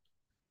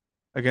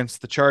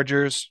against the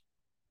Chargers.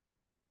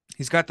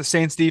 He's got the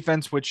Saints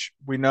defense, which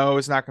we know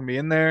is not going to be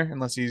in there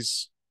unless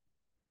he's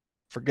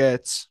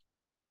forgets.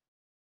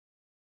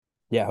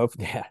 Yeah, hope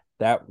yeah.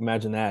 That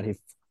imagine that. He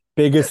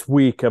biggest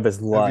week of his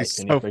That'd be life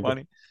and he so forget.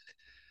 funny.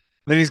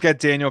 Then he's got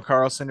Daniel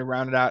Carlson to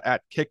round it out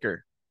at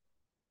kicker.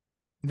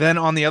 Then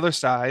on the other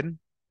side,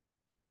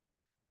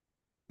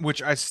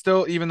 which I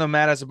still, even though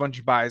Matt has a bunch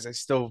of buys, I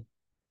still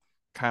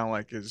kind of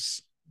like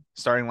his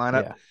starting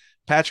lineup. Yeah.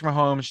 Patrick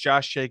Mahomes,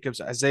 Josh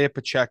Jacobs, Isaiah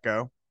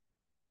Pacheco,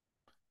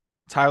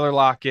 Tyler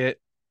Lockett,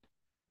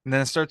 and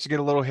then it starts to get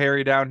a little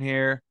hairy down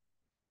here.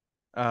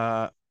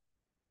 Uh,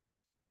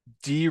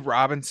 D.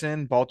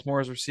 Robinson,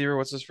 Baltimore's receiver.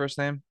 What's his first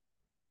name?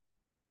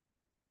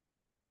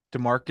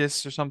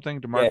 Demarcus or something.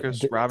 Yeah,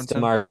 Demarcus it's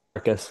Robinson.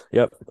 DeMarcus.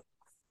 Yep.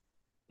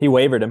 He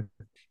wavered him.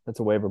 That's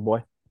a waiver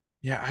boy.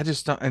 Yeah, I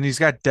just don't. And he's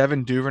got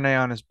Devin Duvernay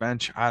on his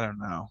bench. I don't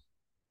know.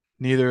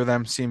 Neither of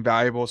them seem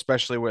valuable,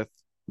 especially with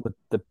With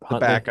the the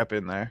Huntley. backup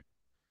in there.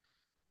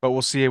 But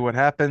we'll see what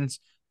happens.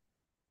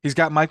 He's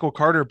got Michael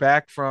Carter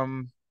back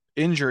from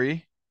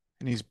injury,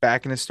 and he's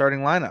back in his starting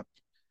lineup.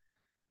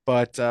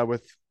 But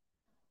with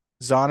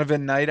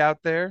Zonovan Knight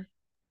out there,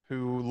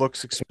 who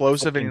looks It's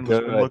explosive looking and has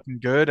been good. looking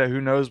good,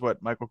 who knows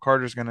what Michael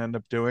Carter's going to end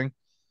up doing.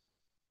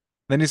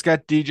 Then he's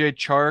got DJ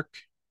Chark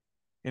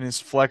in his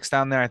flex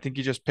down there. I think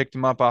he just picked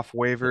him up off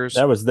waivers.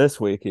 That was this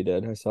week he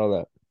did. I saw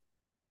that.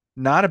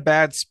 Not a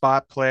bad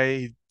spot play.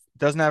 He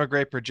doesn't have a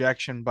great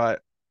projection,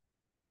 but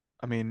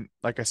I mean,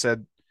 like I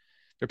said,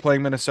 they're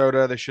playing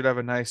Minnesota. They should have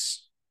a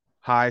nice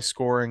high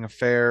scoring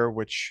affair,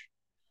 which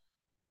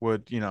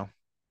would,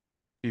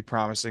 be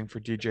promising for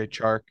DJ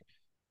Chark.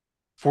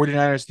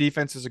 49ers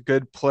defense is a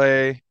good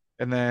play.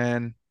 And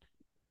then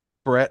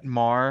Brett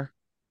Maher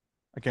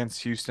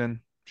against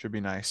Houston should be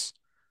nice.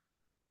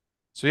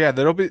 So yeah,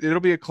 it'll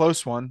be a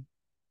close one.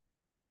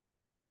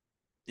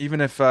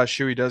 Even if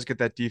Shuey does get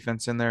that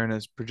defense in there and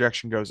his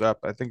projection goes up,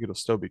 I think it'll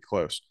still be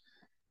close.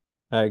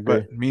 I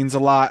But agree. means a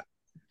lot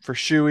for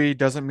Shuey,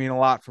 doesn't mean a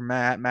lot for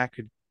Matt.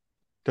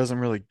 Doesn't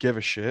really give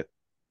a shit,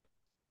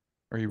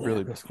 or he Yeah,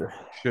 really Mister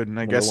shouldn't.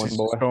 I Number guess One he's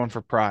boy. just going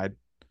for pride.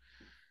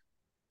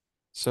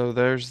 So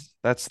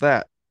that's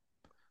that.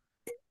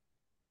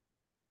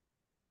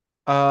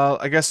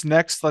 I guess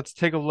next let's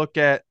take a look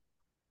at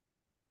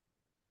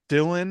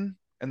Dylan,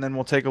 and then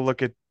we'll take a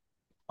look at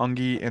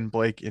Ungi and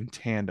Blake in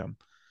tandem.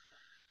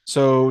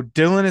 So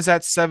Dylan is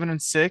at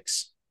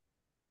 7-6,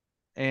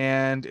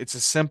 and it's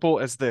as simple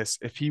as this: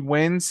 if he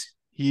wins,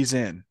 he's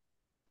in. I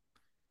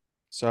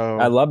So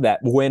love that.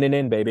 Winning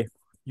in, baby.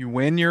 you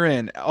win, you're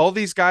in. All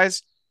these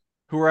guys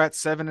who are at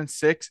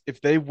 7-6,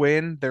 if they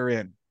win, they're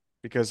in,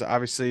 because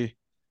obviously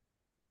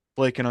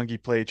Blake and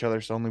Ungi play each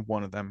other, so only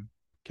one of them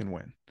can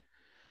win.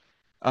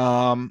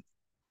 Um,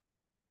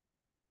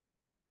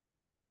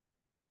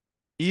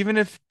 Even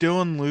if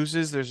Dylan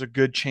loses, there's a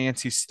good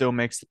chance he still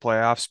makes the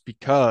playoffs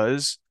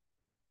because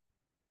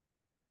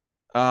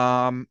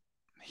um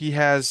he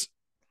has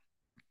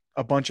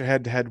a bunch of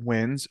head-to-head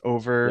wins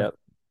over Yep.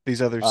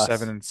 these other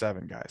seven Us. and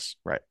seven guys.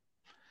 Right.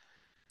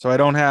 So I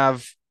don't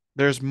have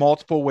there's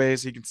multiple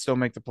ways he can still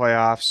make the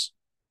playoffs,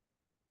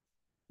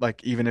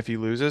 like even if he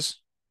loses.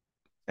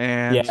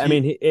 Yeah, And I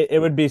mean, it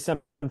would be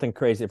something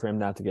crazy for him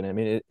not to get in. I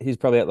mean, he's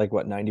probably at like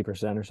what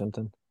 90% or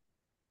something.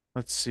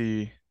 let's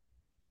see.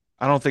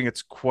 I don't think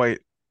it's quite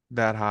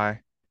that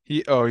high.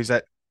 He's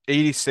at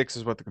 86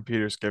 is what the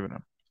computer's giving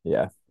him.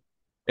 Yeah.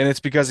 And it's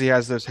because he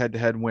has those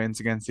head-to-head wins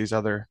against these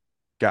other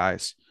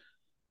guys.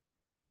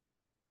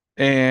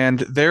 And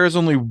there is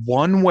only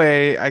one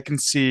way I can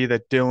see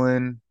that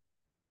Dylan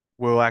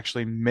will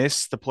actually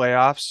miss the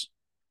playoffs,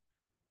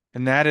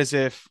 and that is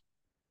if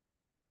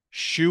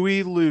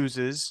Shuey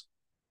loses,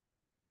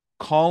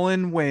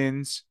 Colin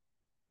wins,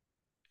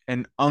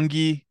 and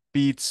Ungi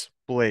beats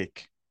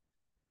Blake,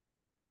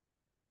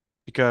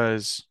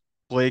 because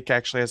Blake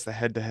actually has the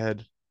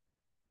head-to-head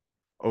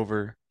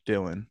over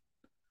Dylan.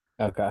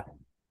 Okay.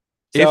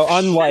 So If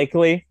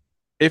unlikely.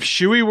 if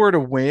Shuey were to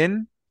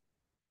win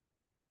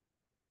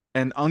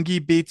and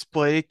Ungi beats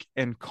Blake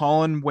and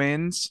Colin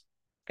wins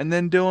and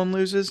then Dylan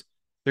loses,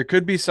 there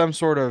could be some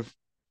sort of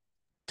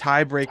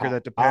tiebreaker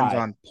that depends Tie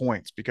on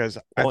points, because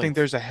I think points.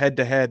 there's a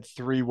head-to-head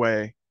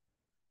three-way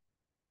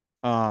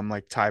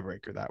like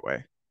tiebreaker that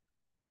way.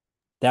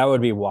 That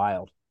would be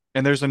wild.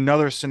 And there's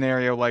another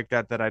scenario like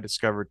that I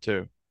discovered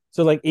too.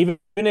 So like even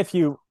if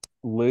you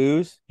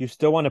lose, you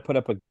still want to put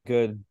up a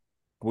good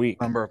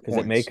week Number of because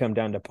it may points. come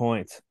down to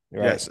points,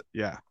 right? Yes,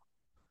 yeah.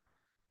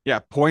 Yeah,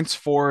 points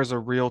for is a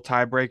real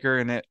tiebreaker,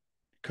 and it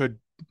could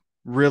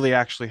really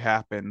actually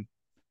happen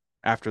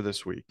after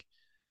this week.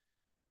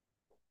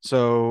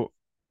 So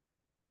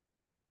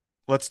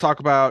let's talk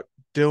about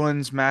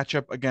Dylan's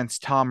matchup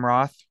against Tom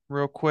Roth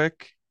real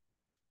quick.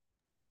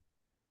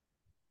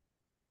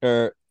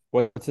 Or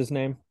what's his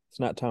name? It's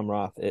not Tom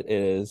Roth. It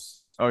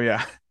is Oh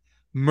yeah.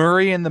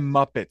 Murray and the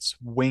Muppets,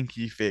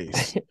 winky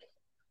face.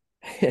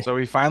 So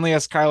he finally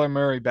has Kyler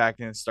Murray back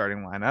in his starting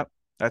lineup.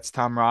 That's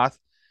Tom Roth.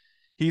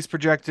 He's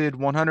projected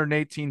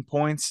 118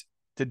 points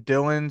to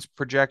Dylan's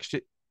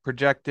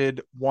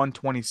projected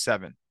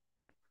 127.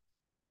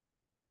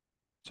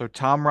 So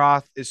Tom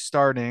Roth is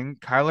starting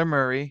Kyler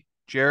Murray,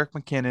 Jerick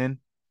McKinnon,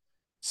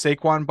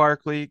 Saquon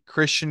Barkley,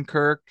 Christian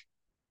Kirk,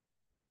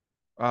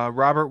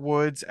 Robert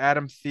Woods,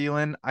 Adam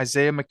Thielen,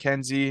 Isaiah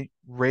McKenzie,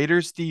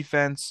 Raiders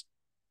defense,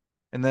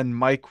 and then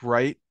Mike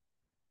Wright.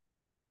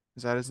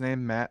 Is that his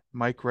name?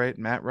 Mike Wright,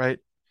 Matt Wright,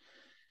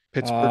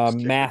 Pittsburgh's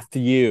kicker.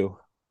 Matthew,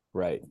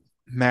 right?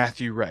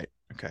 Matthew Wright.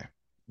 Okay.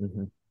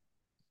 Mm-hmm.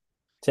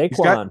 He's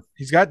got Saquon.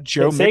 he's got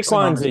Joe Mixon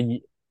on Saquon's his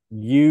a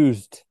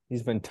used.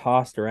 He's been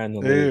tossed around the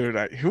league.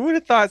 dude. Who would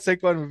have thought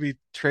Saquon would be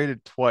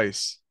traded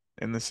twice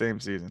in the same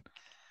season?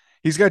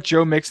 He's got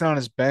Joe Mixon on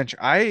his bench.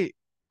 I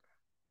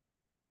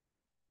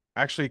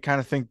actually kind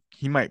of think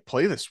he might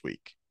play this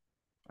week.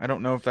 I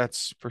don't know if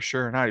that's for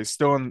sure or not. He's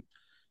still in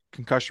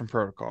concussion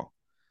protocol.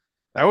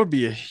 That would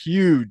be a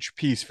huge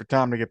piece for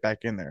Tom to get back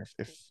in there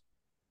if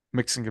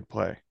Mixon could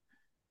play.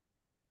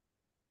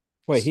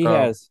 Wait, he So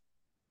has.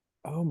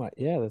 Oh my,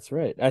 yeah, that's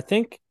right. I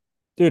think,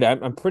 dude,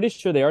 I'm pretty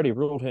sure they already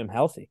ruled him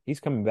healthy. He's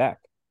coming back.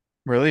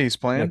 really, he's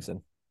playing?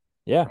 Mixon.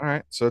 Yeah, All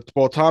right. So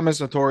well, Tom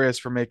is notorious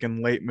for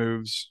making late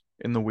moves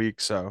in the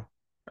week. So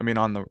I mean,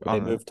 they on the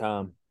moved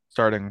Tom.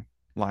 starting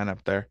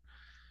lineup there.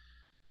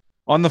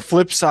 On the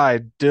flip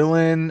side,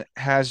 Dylan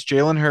has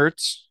Jalen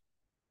Hurts,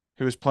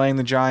 who is playing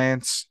the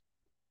Giants,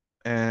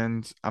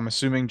 and I'm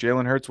assuming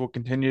Jalen Hurts will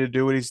continue to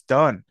do what he's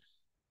done.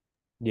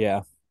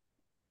 Yeah.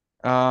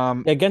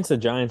 Um, Yeah, against the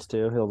Giants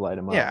too. He'll light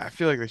him up. yeah, I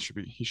feel like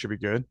he should be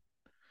good.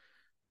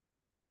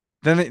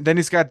 Then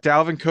he's got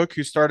Dalvin Cook,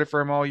 who started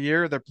for him all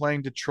year. They're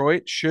playing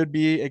Detroit. Should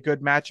be a good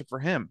matchup for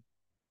him.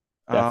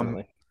 Um,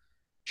 Definitely.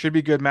 should be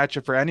a good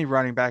matchup for any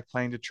running back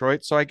playing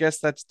Detroit. So I guess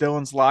that's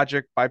Dylan's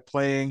logic by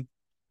playing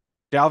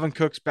Dalvin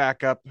Cook's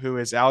backup, who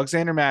is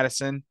Alexander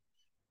Madison.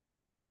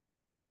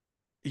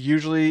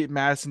 Usually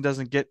Madison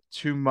doesn't get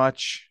too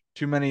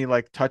many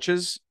like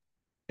touches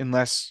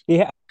unless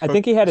I Cook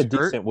think he had a is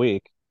hurt. decent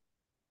week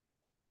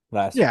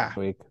last Yeah.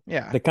 week.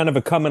 Yeah. The kind of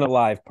a coming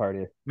alive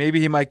party. Maybe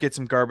he might get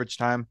some garbage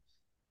time.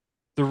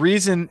 The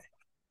reason,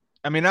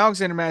 I mean,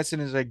 Alexander Madison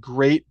is a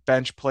great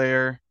bench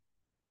player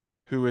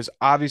who is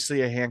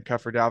obviously a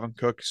handcuff for Dalvin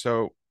Cook.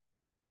 So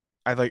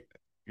I like,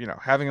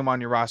 having him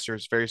on your roster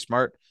is very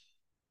smart.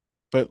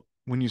 But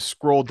when you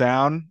scroll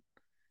down,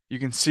 you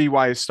can see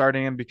why he's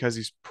starting him because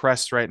he's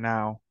pressed right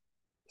now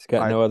He's got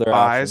by no other option.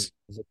 buys.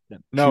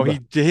 No, he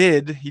Chuba.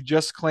 did. He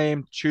just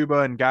claimed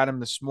Chuba and got him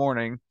this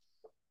morning.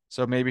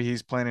 So maybe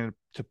he's planning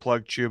to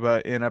plug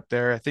Chuba in up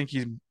there. I think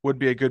he would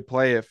be a good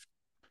play if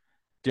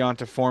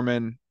Deonta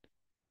Foreman,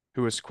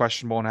 who is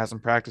questionable and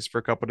hasn't practiced for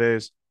a couple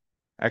days,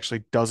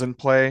 actually doesn't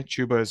play.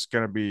 Chuba is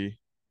going to be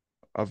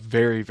a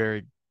very,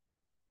 very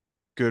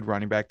good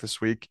running back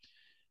this week,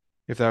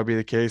 if that would be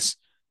the case.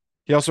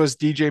 He also has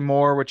DJ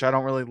Moore, which I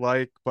don't really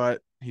like,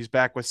 but he's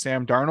back with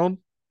Sam Darnold,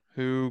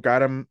 who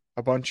got him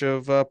a bunch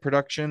of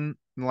production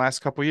in the last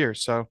couple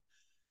years. So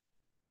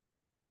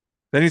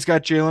then he's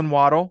got Jalen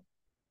Waddle,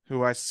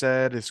 who I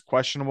said is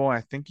questionable.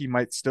 I think he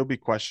might still be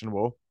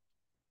questionable.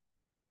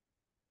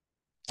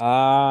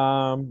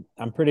 I'm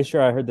pretty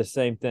sure I heard the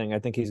same thing. I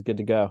think he's good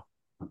to go.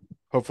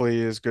 Hopefully,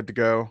 he is good to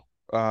go.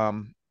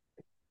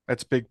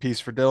 That's a big piece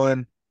for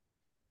Dylan.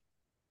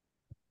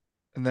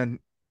 And then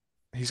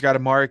he's got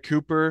Amari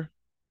Cooper,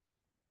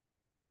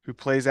 who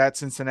plays at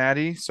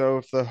Cincinnati. So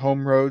if the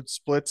home road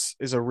splits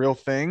is a real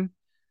thing,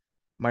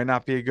 might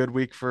not be a good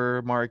week for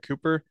Amari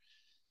Cooper.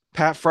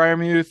 Pat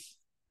Fryermuth,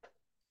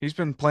 he's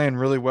been playing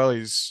really well.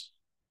 He's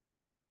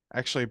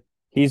actually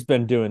He's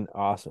been doing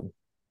awesome.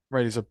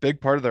 right. He's a big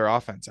part of their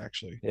offense,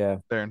 actually, Yeah.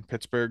 there in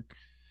Pittsburgh.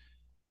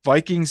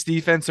 Vikings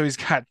defense. So he's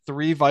got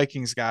three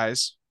Vikings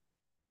guys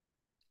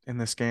in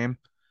this game.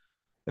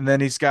 And then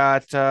he's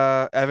got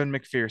Evan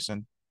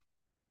McPherson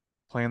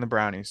playing the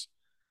Brownies.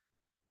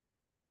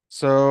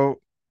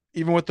 So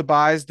even with the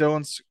buys,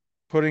 Dylan's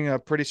putting a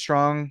pretty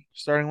strong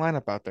starting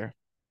lineup out there.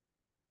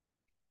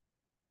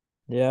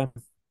 Yeah.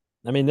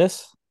 I mean I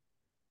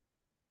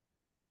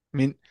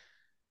mean,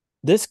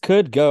 this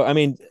could go. I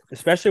mean,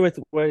 especially with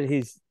what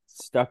he's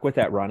stuck with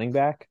that running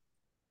back.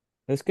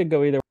 This could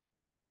go either.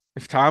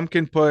 if Tom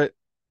can put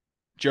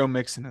Joe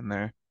Mixon in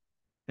there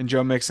and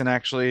Joe Mixon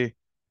actually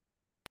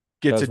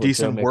gets a Does what Joe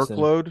decent Mixon.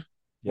 workload,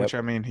 which Yep.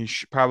 I mean,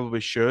 probably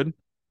should,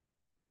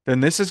 then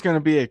this is going to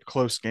be a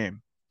close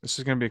game. This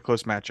is going to be a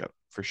close matchup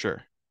for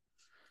sure.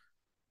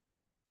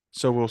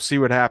 So we'll see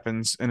what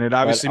happens. And it But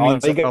obviously all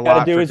means you a got to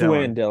lot do for is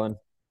win, Dylan. Dylan.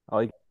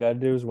 All you got to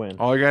do is win.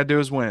 All you got to do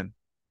is win,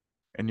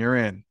 and you're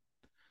in.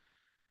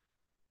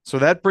 So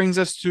that brings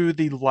us to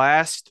the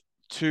last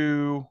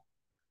two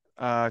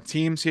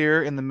teams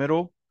here in the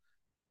middle,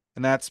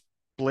 and that's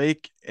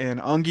Blake and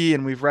Ungi,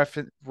 and we've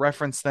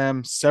referenced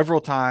them several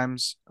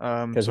times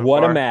Because so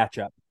what a far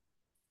matchup.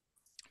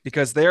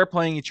 because they are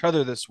playing each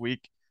other this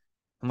week.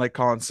 And like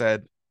Colin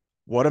said,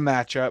 what a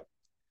matchup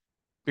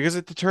because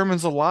it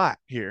determines a lot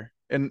here.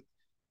 And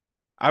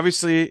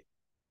obviously,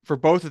 for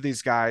both of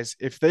these guys,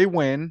 if they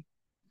win,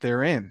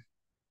 they're in.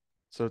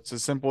 So it's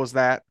as simple as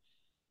that.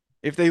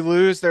 If they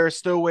lose, there are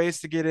still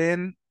ways to get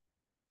in.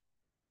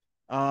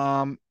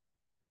 Um,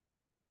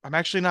 I'm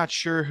actually not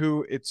sure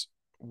who it's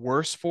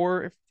worse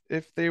for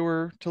if they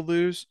were to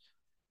lose,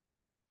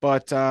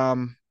 but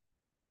I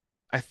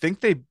think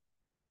they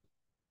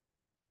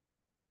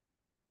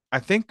I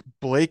think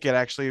Blake it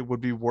actually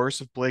would be worse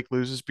if Blake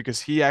loses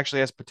because he actually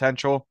has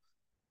potential.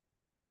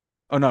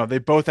 Oh no, they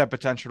both have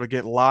potential to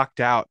get locked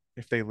out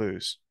if they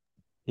lose.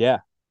 Yeah.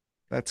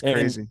 That's And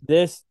crazy.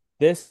 this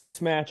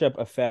matchup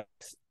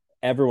affects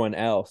everyone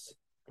else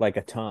like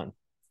a ton.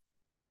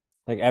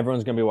 Like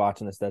everyone's gonna be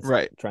watching this that's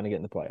Right. trying to get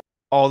in the play.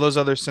 All those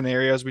other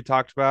scenarios we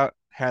talked about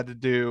had to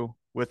do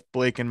with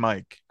Blake and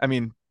Mike. I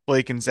mean,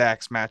 Blake and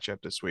Zach's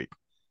matchup this week.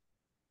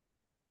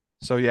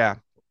 So yeah,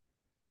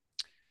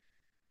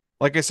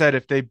 like I said,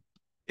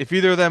 if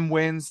either of them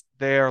wins,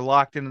 they are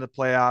locked into the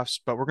playoffs.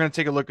 But we're going to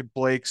take a look at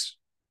Blake's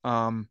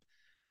um,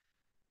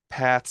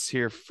 paths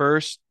here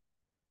first.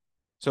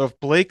 So if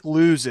Blake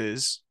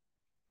loses,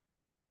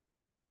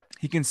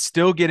 he can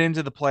still get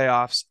into the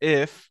playoffs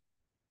if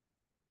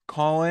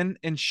Colin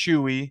and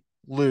Shuey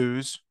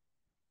lose,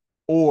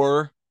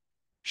 or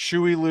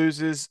Shuey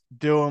loses,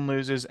 Dylan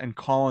loses, and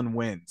Colin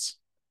wins.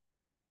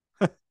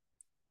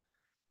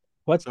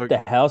 What So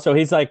the hell? So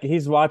he's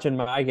watching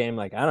my game.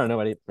 Like, I don't know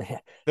what he.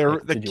 the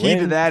Like, the did you key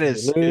to win? that Did you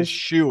is lose?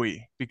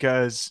 Shuey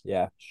because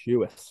Yeah,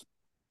 shoeless.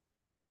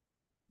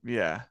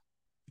 yeah,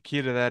 the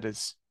key to that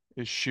is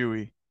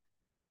Shuey.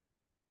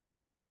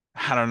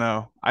 I don't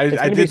know. It's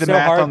I gonna be did the so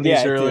math hard. on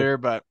these Yeah, dude. earlier,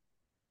 but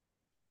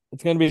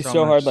It's gonna be so I'm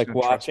so not hard. just Like gonna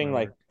trust my watching.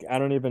 Like word. I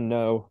don't even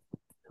know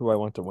who I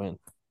want to win.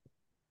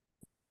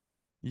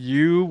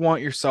 You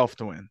want yourself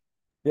to win.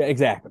 Yeah,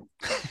 exactly.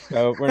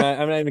 So we're not.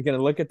 I'm not even gonna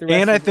look at the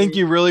And rest I of the think league.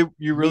 you Me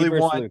really versus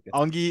want Lucas.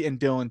 Ungi and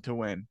Dylan to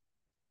win.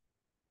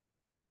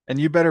 And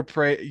you better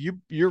pray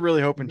you're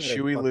really You hoping better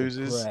Shuey fucking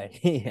loses. pray.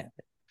 Yeah.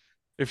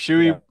 If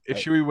Right.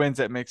 Shuey wins,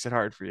 that makes it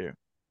hard for you.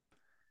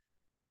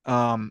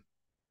 Um,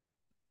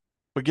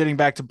 but getting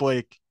back to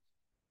Blake,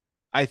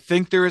 I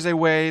think there is a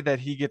way that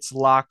he gets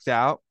locked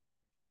out,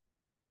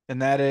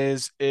 and that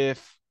is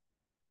if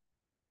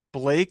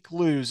Blake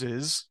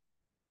loses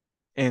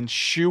and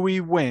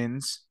Shuey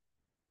wins.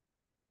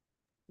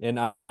 And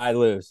I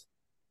lose.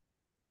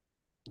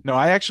 No,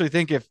 I actually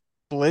think if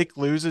Blake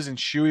loses and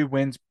Shuey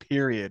wins,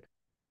 period,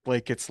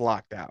 Blake gets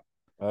locked out.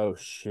 Oh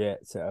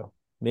shit. So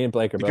me and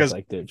Blake are both Because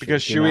like, dude,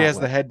 because do Shuey not has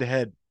the win. head to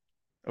head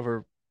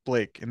over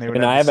Blake, and they would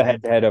And have I the have a same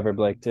head to head over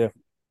Blake too.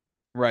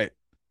 right.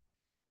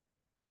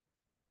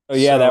 Oh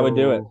yeah, that would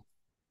do it. So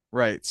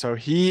right. So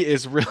he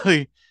is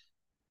really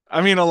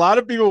I mean, a lot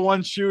of people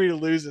want Shuey to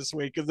lose this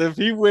week because if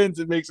he wins,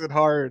 it makes it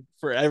hard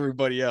for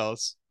everybody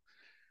else.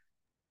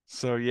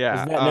 So Is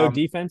yeah, that no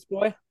defense,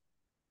 boy?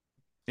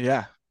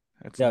 yeah,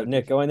 that's Yo, no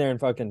Nick, go defense. in there and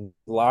fucking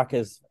lock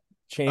his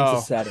change the Oh,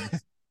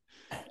 settings.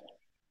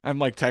 I'm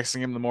like texting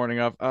him the morning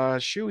of,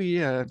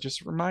 Shuey,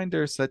 just a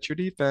reminder, set your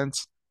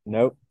defense.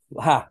 Nope.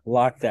 Ha,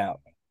 locked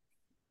out.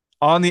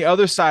 On the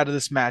other side of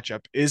this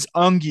matchup is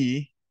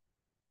Ungi,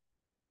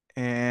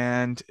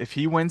 and if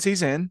he wins,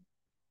 he's in.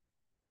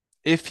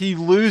 If he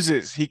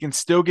loses, he can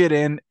still get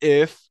in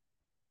if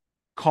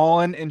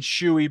Colin and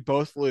Shuey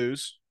both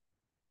lose,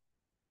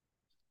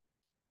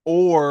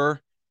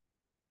 or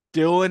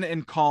Dylan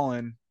and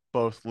Colin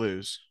both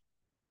lose.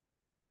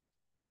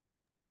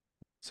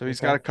 So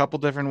he's got Okay. a couple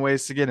different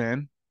ways to get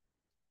in.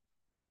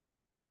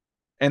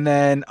 And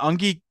then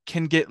Ungi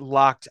can get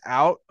locked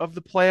out of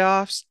the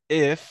playoffs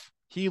if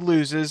he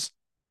loses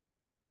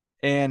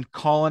and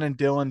Colin and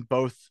Dylan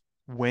both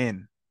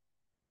win.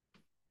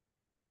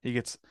 He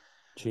gets,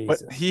 but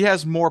Jesus. he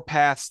has more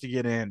paths to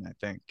get in, I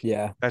think.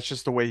 Yeah. That's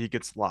just the way he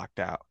gets locked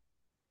out.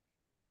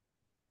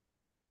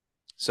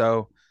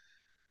 So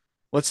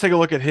let's take a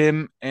look at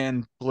him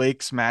and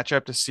Blake's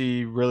matchup to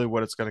see really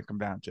what it's going to come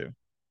down to.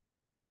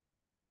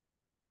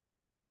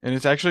 And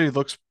it actually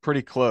looks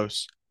pretty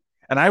close.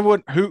 And I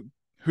would, who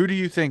do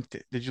you think?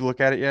 Did you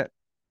look at it yet?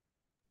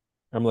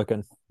 I'm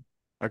looking.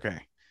 Okay.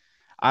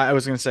 I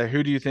was going to say,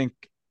 who do you think,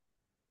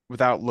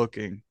 without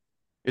looking,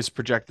 is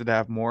projected to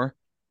have more?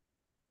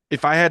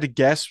 If I had to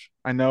guess,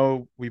 I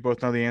know we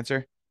both know the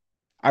answer.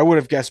 I would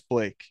have guessed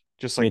Blake,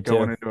 just Me like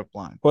going too. into it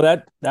blind.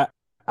 Well, that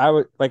I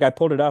would like I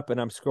pulled it up and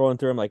I'm scrolling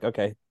through. I'm like,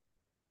 okay,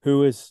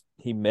 who is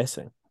he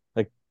missing?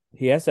 Like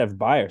he has to have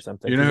buy or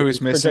something You know because who is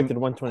he's missing? projected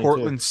 122.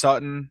 Cortland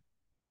Sutton,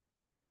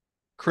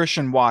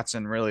 Christian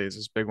Watson really is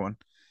his big one,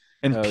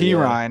 and Oh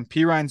yeah.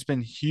 P Ryan's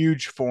been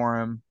huge for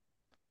him,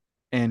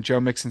 and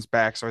Joe Mixon's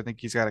back, so I think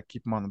he's got to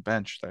keep him on the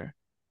bench there.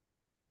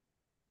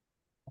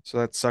 So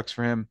that sucks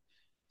for him.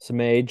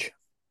 Some age.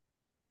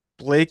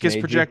 Blake Some is agey.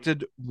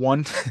 projected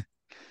one.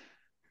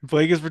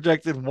 Blake is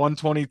projected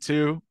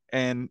 122,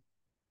 and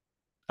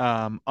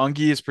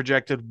Ungi is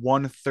projected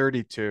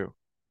 132.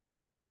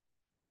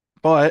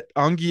 But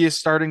Ungi is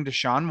starting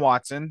Deshaun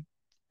Watson,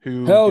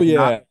 who Hell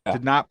yeah.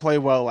 did not play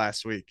well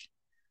last week.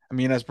 I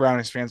mean, as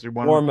Brownies fans, we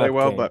want him to Warm play up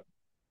well, game. but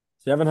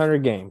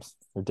 700 games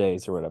or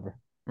days or whatever.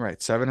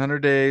 right, 700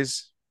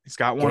 days. He's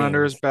got one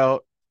under his Games.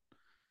 belt.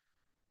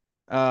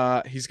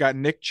 He's got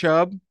Nick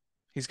Chubb.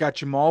 He's got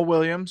Jamal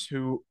Williams,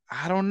 who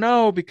I don't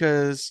know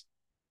because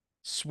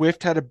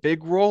Swift had a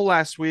big role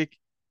last week,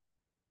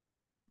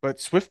 but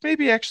Swift may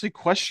be actually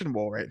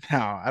questionable right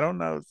now. I don't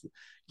know.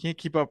 Can't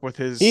keep up with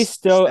He's his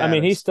still. I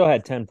mean, he status. still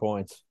had 10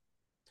 points.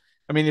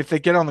 I mean, if they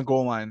get on the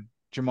goal line,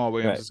 Jamal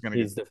Williams Right. is going to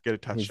He's the get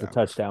a he's the touchdown.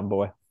 touchdown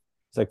boy.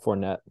 It's like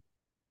Fournette.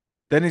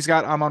 Then he's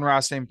got Amon-Ra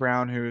St.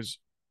 Brown, who's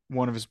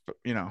one of his,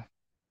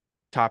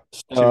 top two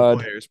Stud.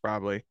 players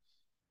probably.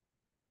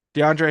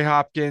 DeAndre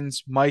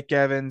Hopkins, Mike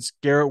Evans,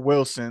 Garrett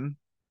Wilson,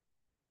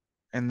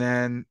 and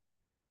then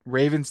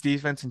Ravens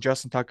defense and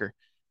Justin Tucker.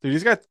 Dude,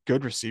 he's got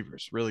good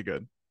receivers, really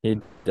good.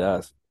 He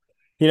does.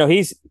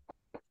 He's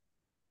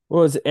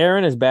was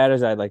Aaron as bad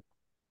as I like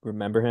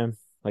remember him?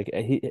 Like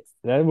he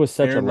that was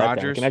such a Aaron letdown. Like,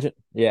 Rodgers. imagine,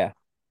 yeah.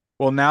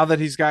 Well, now that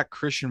he's got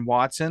Christian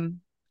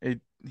Watson,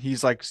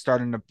 he's like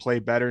starting to play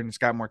better and he's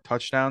got more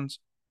touchdowns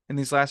in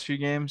these last few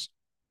games.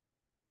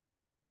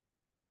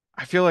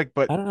 I feel like,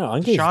 but I don't know.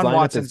 Unge's Deshaun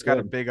lineup is Watson's got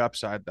a good. big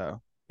upside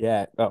though.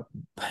 Yeah. Oh,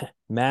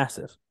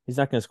 massive. He's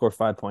not going to score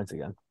 5 points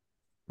again.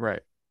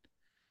 Right.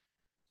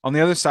 On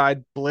the other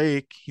side,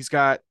 Blake, he's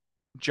got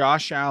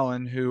Josh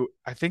Allen, who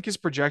I think his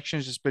projection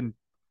has just been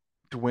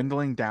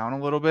dwindling down a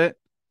little bit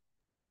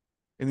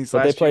in these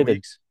But they last few play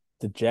weeks.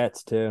 the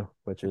Jets too,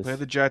 which They play is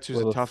the Jets, a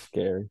who's a little tough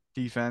scary.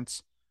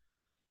 defense.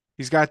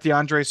 He's got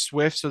DeAndre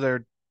Swift, so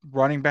their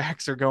running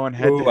backs are going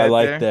head to Ooh, I head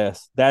like there.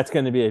 this. That's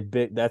going to be a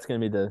big. That's going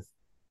to be the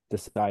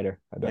decider.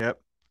 I bet.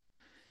 Yep.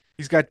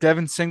 He's got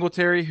Devin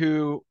Singletary,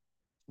 who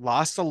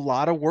lost a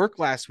lot of work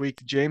last week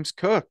to James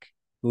Cook.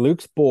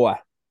 Luke's boy.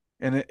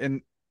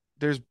 And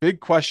there's big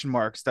question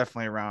marks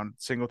definitely around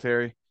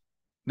Singletary,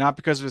 not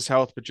because of his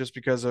health, but just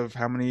because of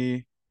how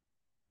many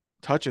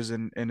touches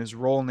and his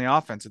role in the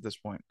offense at this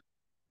point.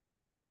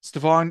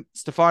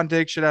 Stephon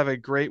Diggs should have a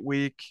great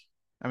week.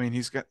 I mean,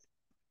 he's got,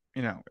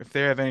 if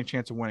they have any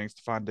chance of winning,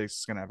 Stephon Diggs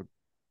is going to have a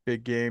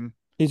big game,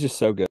 He's just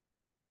so good.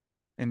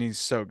 and he's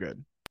so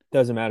good.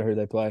 Doesn't matter who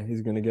they play.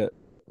 He's going to get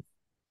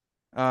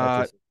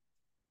Uh, touches.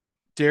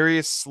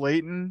 Darius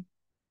Slayton,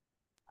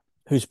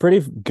 Who's pretty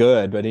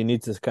good, but he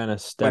needs to kind of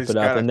but step he's it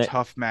up. got a And they,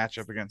 tough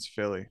matchup against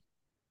Philly.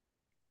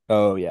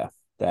 oh yeah,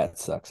 that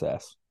sucks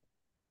ass.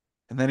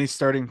 And then he's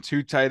starting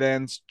two tight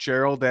ends,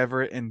 Gerald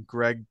Everett and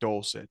Greg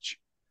Dulcich.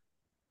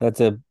 That's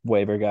a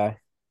waiver guy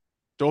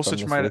from Dulcich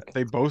this might, week.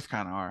 they both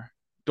kind of are.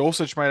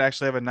 Dulcich might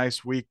actually have a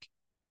nice week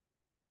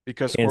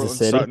because Kansas Cortland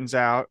City. Sutton's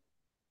out.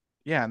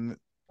 Yeah, and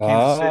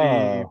Kansas City,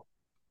 Oh,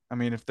 I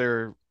mean, if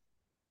they're,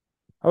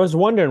 I was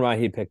wondering why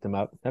he picked him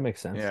up. That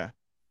makes sense yeah,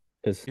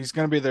 because he's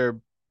going to be their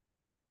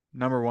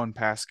number one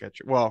pass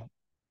catcher. Well,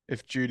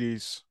 if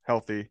Judy's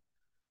healthy,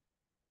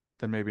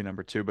 then maybe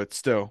number two, but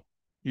still,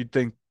 you'd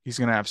think he's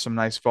going to have some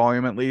nice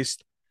volume at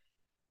least.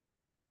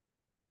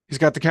 He's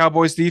got the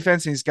Cowboys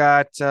defense, and he's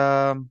got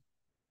I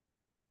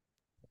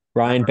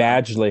Ryan don't know,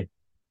 Badgley.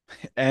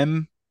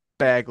 M.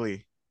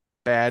 Bagley.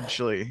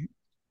 Badgley.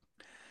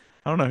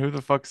 I don't know who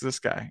the fuck's this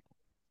guy.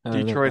 I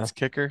don't Detroit's know.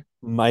 kicker,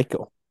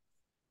 Michael.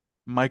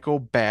 Michael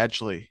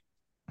Badgley.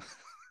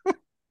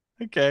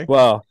 Okay.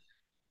 Well,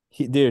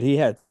 he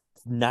had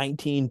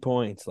 19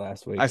 points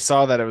last I week,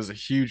 saw that it was a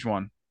huge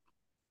one.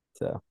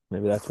 so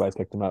maybe that's why I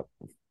picked him up.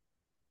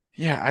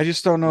 Yeah, I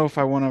just don't know if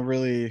I want to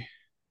really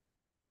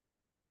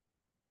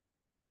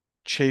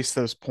chase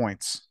those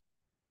points.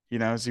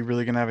 Is he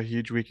really going to have a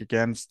huge week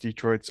against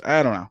Detroit's?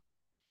 I don't know.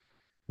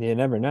 You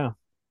never know.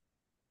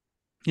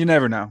 You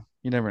never know.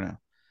 You never know.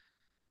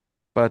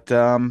 But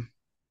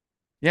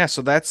yeah,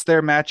 so that's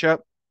their matchup.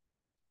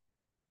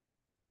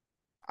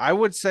 I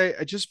would say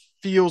it just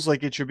feels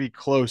like it should be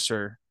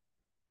closer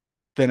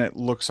than it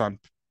looks on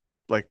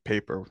like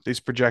paper. These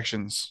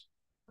projections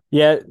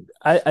Yeah,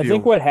 I think feel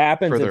what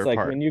happens further is like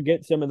apart. when you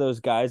get some of those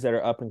guys that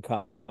are up and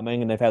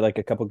coming and they've had like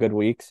a couple good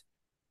weeks,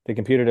 the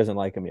computer doesn't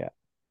like them yet.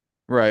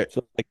 Right.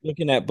 So like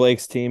looking at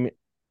Blake's team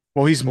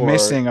Well, he's or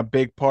missing a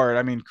big part.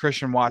 I mean,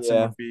 Christian Watson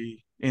yeah, would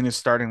be in his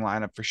starting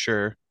lineup for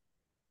sure.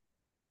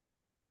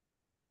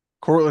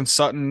 Cortland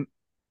Sutton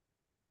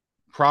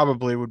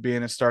probably would be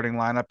in his starting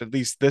lineup at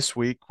least this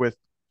week with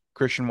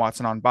Christian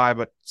Watson on bye,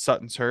 but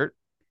Sutton's hurt.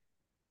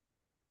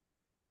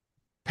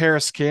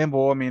 Paris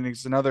Campbell, I mean,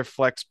 he's another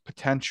flex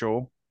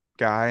potential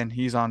guy, and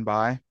he's on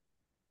bye.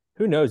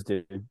 who knows,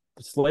 dude? And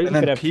Slayton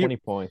then could have 20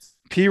 points.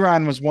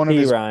 Piron was one of P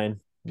his Ryan.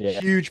 Yeah.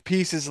 huge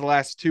pieces the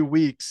last 2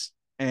 weeks,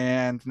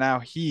 and now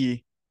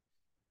he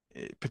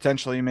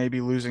potentially may be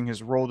losing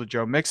his role to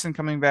Joe Mixon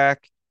coming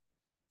back.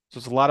 So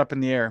it's a lot up in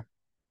the air.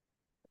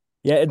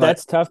 Yeah, But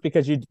that's tough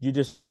because you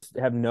just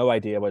have no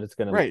idea what it's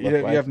going to right, look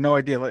you like. have no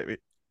idea.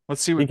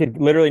 Let's see He what could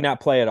literally not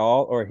play at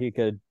all, or he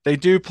could they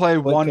do play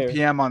split 1 care.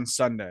 p.m. on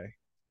Sunday.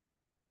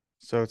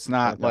 So it's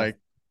not Okay. like,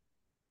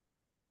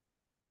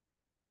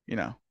 you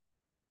know,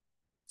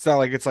 it's not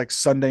like it's like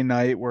Sunday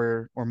night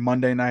or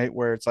Monday night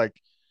where it's like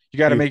you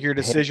got to You make your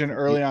hit. decision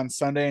early on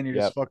Sunday and you're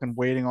just Yep. fucking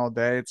waiting all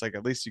day. It's like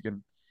at least you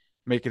can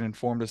make an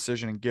informed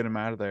decision and get him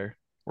out of there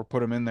or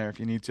put him in there if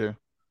you need to.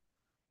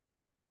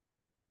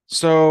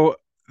 So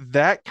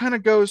that kind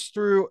of goes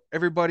through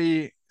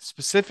everybody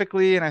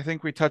specifically, and I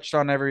think we touched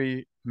on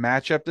every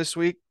matchup this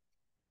week.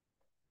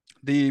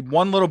 The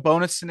one little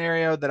bonus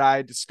scenario that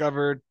I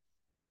discovered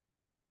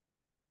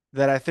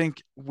that I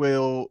think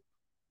will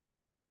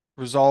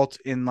result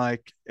in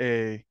like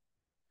a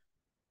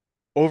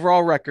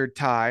overall record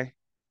tie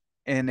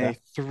and a Okay.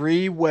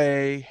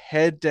 three-way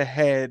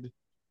head-to-head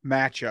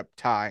matchup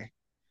tie.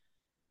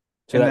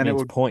 So And that then it means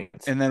would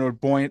points.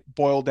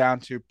 boil down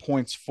to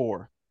points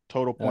for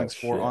total Oh points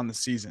for shit. on the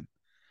season.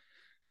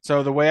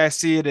 So the way I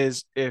see it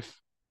is if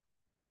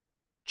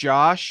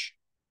Josh,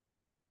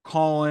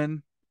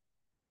 Colin,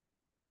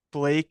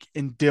 Blake,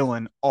 and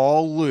Dylan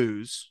all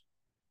lose,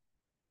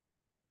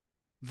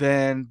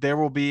 then there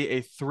will be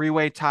a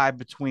three-way tie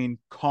between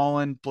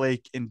Colin,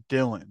 Blake, and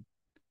Dylan.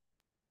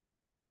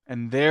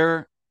 And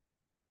their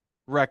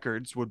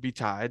records would be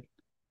tied.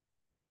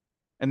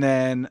 And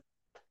then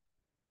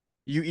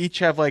you each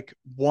have like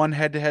one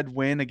head-to-head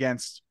win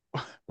against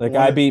Like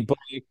one I of, beat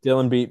Blake,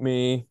 Dylan beat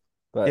me,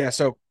 but yeah,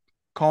 so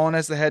Colin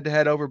has the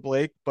head-to-head over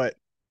Blake, but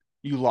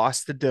you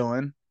lost to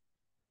Dylan.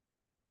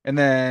 And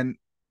then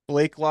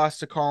Blake lost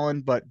to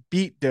Colin but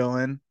beat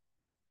Dylan.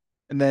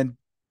 And then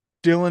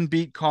Dylan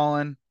beat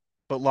Colin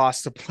but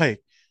lost to Blake.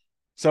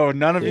 So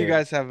none of you dude,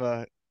 guys have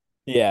a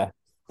yeah,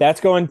 That's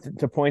going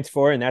to points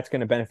for, and that's going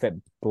to benefit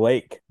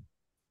Blake,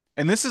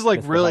 And this is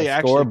like Mr. High really Score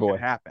actually could Boy.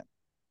 happen.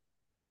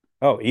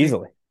 Oh, Think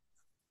easily.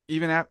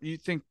 even after you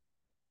think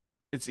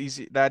it's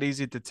easy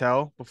to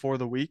tell before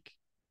the week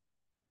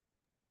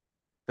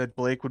that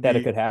Blake would That it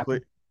be could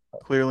happen.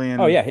 clearly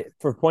Oh in. yeah,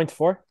 for points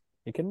for.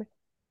 You kidding me?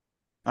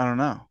 I don't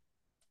know.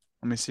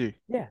 Let me see.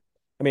 Yeah.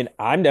 I mean,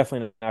 I'm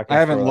definitely not I going to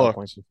haven't score a lot of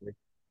points looked. this week.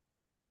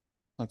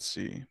 Let's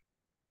see.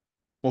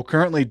 Well,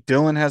 currently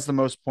Dylan has the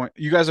most point.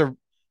 You guys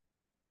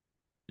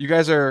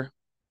are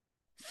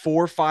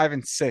 4, 5,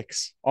 and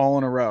 6 all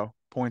in a row.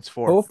 Points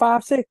for. Oh,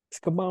 5, 6.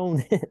 Come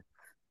on.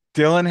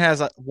 Dylan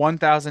has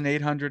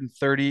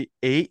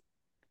 1,838.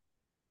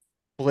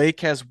 Blake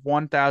has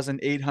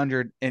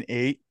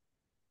 1,808.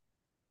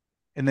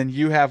 And then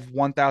you have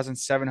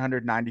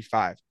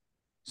 1,795.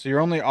 So you're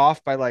only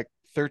off by like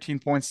 13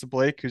 points to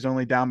Blake, who's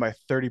only down by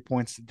 30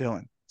 points to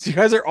Dylan. So you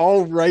guys are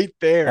all right All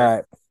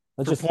there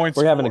right. for points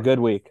We're having a for. good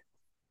week.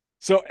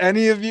 So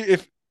any of you,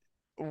 if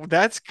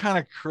that's kind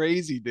of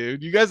crazy,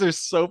 dude. You guys are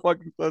so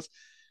fucking close.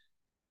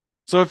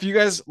 So if you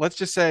guys, let's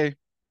just say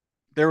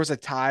there was a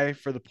tie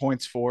for the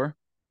points for,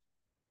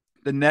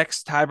 the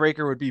next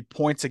tiebreaker would be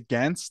points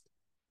against.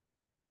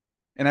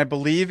 And I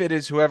believe it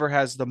is whoever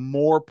has the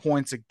more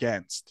points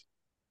against.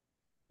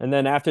 And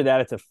then after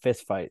that, it's a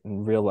fist fight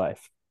in real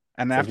life.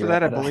 And after Figure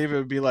that, I that out. believe it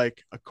would be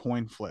like a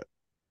coin flip.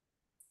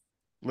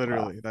 Wow.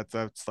 Literally,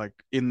 that's like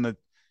in the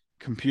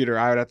computer.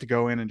 I would have to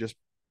go in and just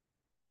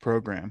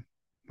program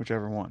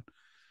whichever one.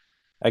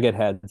 I get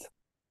heads.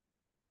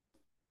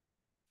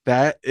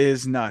 That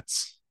is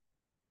nuts.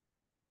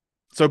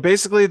 So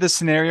basically, the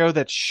scenario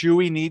that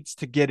Shuey needs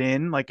to get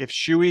in, like if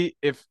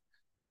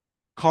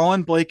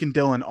Colin, Blake, and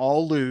Dylan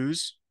all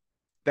lose,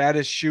 that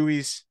is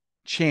Shuey's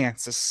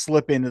chance to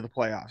slip into the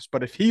playoffs.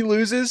 But if he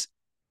loses,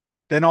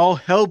 then all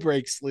hell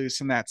breaks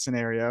loose in that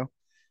scenario,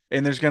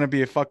 and there's going to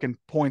be a fucking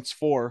points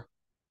for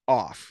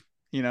off.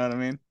 You know what I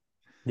mean?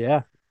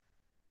 Yeah.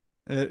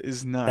 It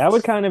is That would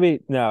nuts. kind of be,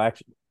 no,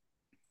 actually,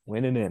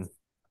 winning in.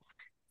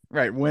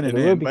 Right, winning It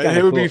would in, be but kind it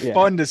of would be cool. Yeah.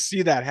 fun to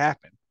see that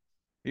happen.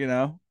 You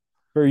know?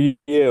 For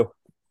you.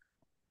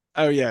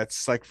 Oh yeah,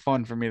 it's like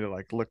fun for me to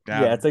like look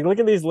Yeah. down. It's like, look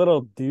at these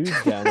little dudes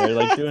down there,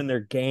 like doing their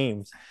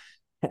games.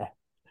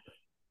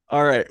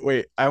 All right,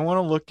 wait. I want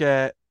to look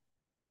at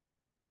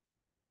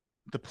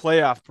the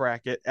playoff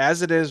bracket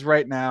as it is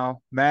right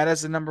now. Matt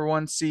has the number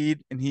 1 seed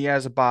and he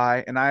has a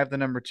bye, and I have the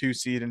number 2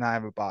 seed and I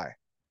have a bye.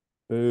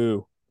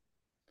 Ooh.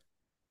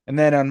 And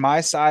then on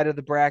my side of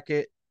the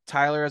bracket,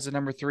 Tyler has a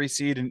number 3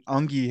 seed and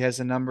Ungi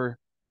has a number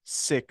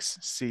 6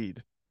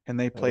 seed, and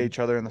they play Oh, each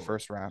other in the boy.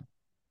 first round.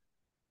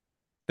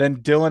 Then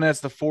Dylan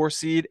has the 4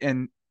 seed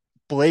and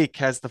Blake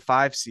has the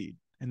 5 seed,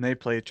 and they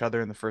play each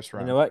other in the first You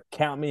know round. what?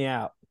 Count me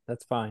out.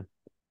 That's fine.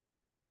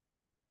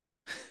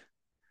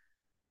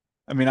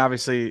 I mean,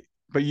 obviously,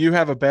 but you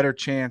have a better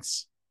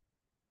chance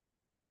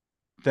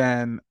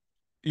than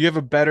you have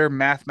a better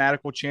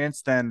mathematical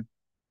chance than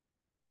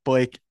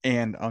Blake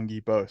and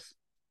Ungi both,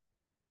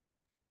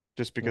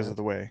 just because Yeah. of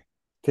the way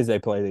Because they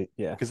play,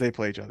 yeah. because they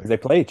play each Because other. they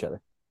play each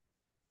other.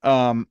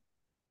 Um,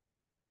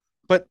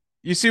 but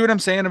you see what I'm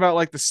saying about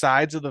like the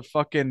sides of the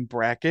fucking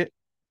bracket?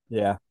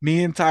 Yeah.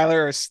 Me and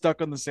Tyler are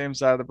stuck on the same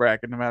side of the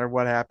bracket no matter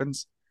what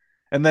happens.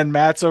 And then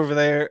Matt's over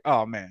there.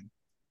 Oh man,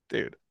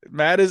 dude,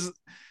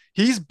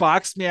 he's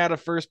boxed me out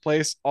of first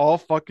place all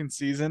fucking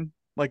season,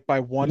 like by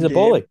one He's a game.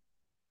 bully.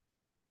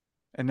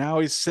 And now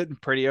he's sitting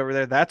pretty over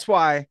there. That's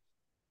why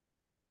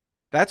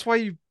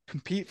you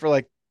compete for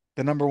like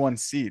the number 1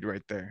 seed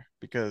right there,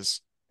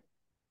 because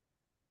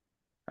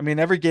I mean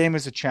every game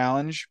is a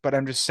challenge, but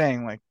I'm just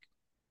saying, like,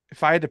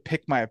 if I had to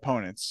pick my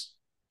opponents,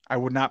 I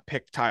would not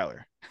pick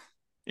Tyler.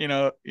 You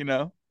know.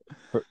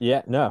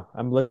 Yeah. No,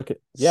 I'm looking.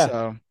 Yeah.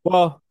 So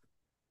Well,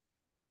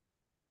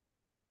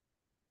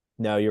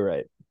 no, you're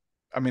right.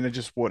 I mean, it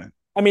just wouldn't.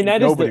 I mean,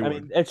 that is Nobody I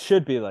would. mean, it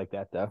should be like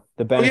that though.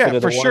 The Oh yeah, benefit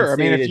of the for one sure. I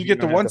mean, seed if is you you get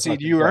the don't have 1 to seed,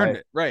 fucking you earned play.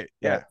 it, right? Right.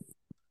 Yeah.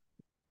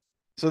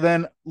 So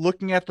then,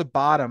 looking at the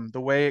bottom,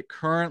 the way it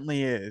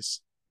currently is,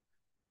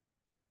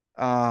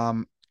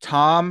 Tom.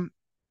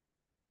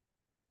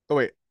 Oh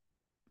wait,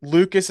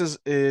 Lucas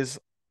is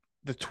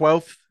the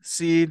 12th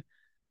seed.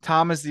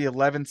 Tom is the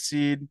 11th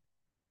seed.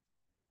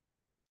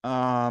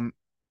 Um,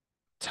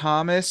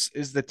 Thomas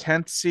is the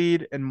 10th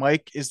seed, and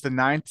Mike is the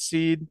ninth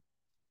seed.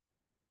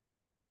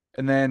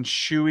 And then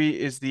Shuey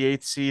is the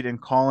 8th seed,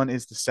 and Colin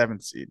is the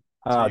 7th seed.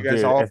 So Oh, you guys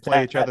dude, all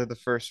play each other the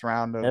first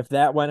round of. if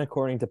that went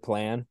according to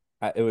plan,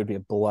 it would be a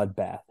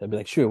bloodbath. I'd be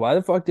like, shoot, why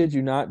the fuck did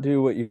you not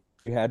do what you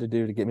had to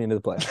do to get me into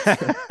the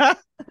playoffs?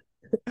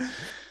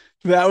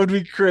 That would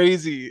be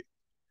crazy.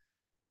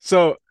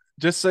 So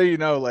just so you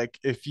know, like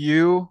if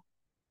you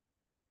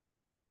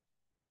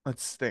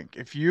let's think,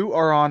 if you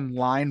are on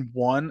line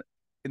 1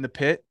 in the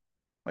pit,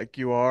 like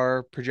you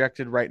are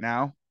projected right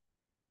now,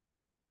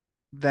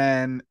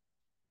 then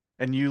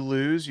and you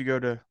lose, you go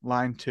to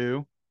line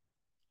 2.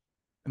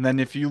 And then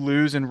if you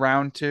lose in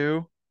round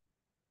 2,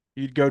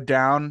 you'd go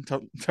down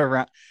to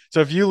round.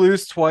 So if you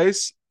lose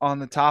twice on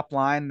the top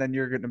line, then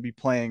you're going to be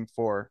playing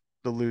for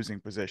the losing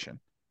position.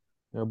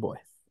 Oh boy.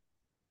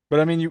 But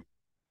I mean,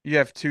 you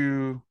have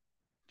two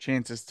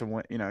chances to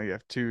win. You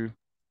have 2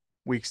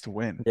 weeks to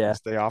win Yeah, and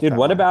stay off dude. that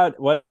What line. about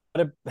what?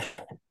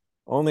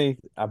 Only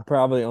I'm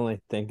probably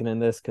only thinking in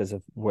this because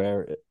of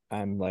where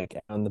I'm like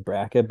on the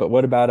bracket. But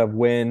what about a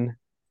win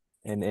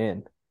and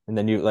in, and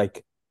then you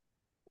like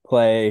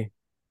play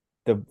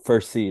the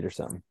first seed or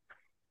something?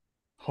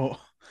 Oh,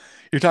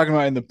 you're talking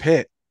about in the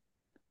pit.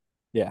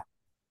 Yeah,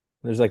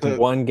 there's like The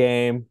one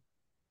game,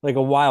 like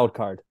a wild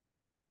card.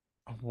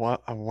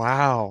 what?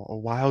 Wow, a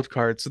wild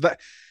card. So that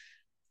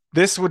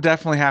this would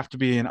definitely have to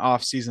be an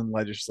off-season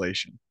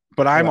legislation.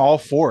 But I'm Right. all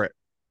for it.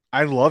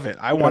 I love it.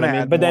 I You know want what I to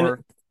mean? add But then, more.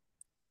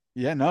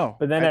 Yeah, no.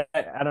 but then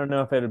I don't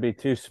know if it would be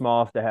too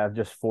small to have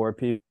just four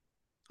people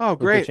Oh, with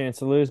the great. chance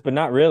to lose, but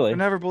not You'll really.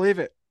 never believe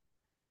it.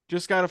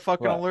 Just got a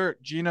fucking What?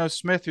 alert. Geno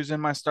Smith, who's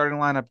in my starting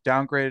lineup,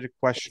 downgraded to It's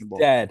questionable.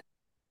 dead.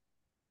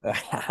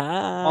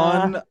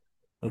 Un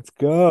Let's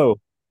go.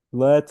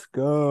 Let's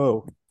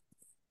go.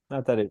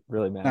 Not that it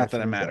really Not matters that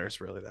to it me, but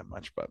matters really that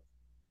much, but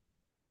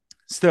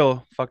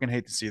still fucking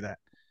hate to see that.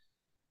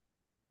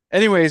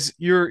 Anyways,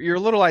 your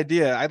little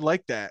idea, I'd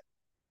like that.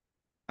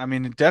 I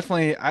mean,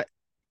 definitely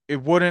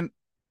it wouldn't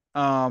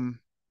um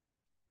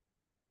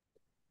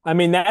I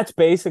mean that's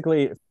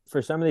basically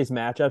for some of these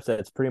matchups,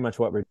 that's pretty much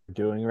what we're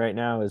doing right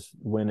now is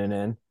winning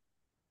in.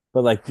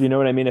 But like, do you know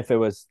what I mean? If it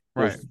was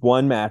right. there's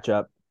one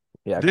matchup,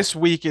 yeah, go. This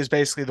week is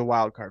basically the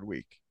wild card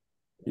week.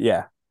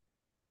 Yeah,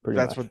 pretty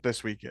That's much. what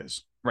this week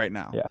is right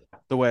now. Yeah.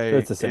 The So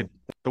it's way the it same.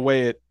 the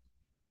way it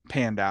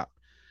panned out.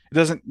 It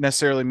doesn't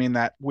necessarily mean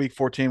that week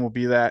 14 will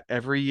be that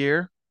every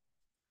year.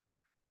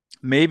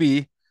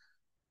 Maybe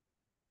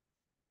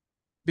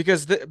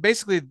because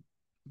basically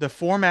the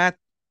format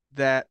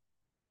that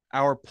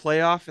our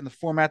playoff and the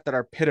format that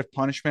our pit of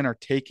punishment are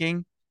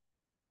taking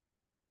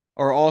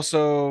are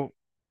also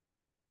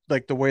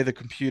like the way the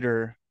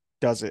computer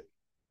does it.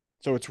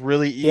 So it's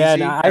really Yeah,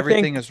 and easy. I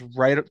Everything think is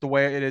right the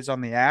way it is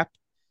on the app.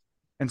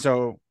 And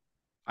so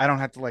I don't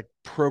have to like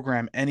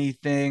program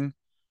anything.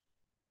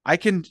 I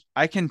can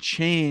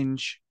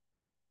change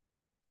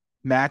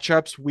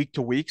matchups week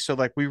to week. So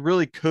like we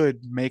really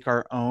could make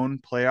our own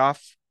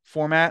playoff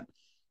format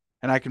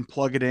and I can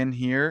plug it in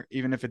here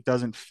even if it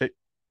doesn't fit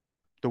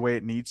the way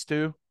it needs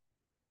to.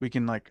 We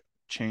can like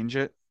change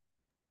it.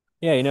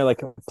 yeah,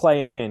 like a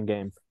play-in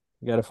game.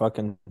 You gotta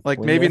fucking Like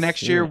win maybe this,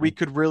 next you're year we in.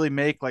 could really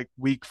make like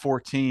week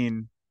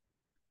 14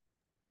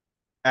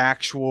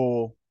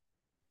 actual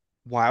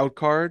wild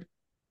card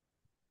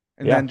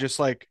and Yeah. then just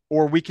like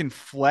or we can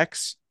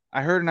flex.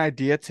 I heard an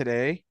idea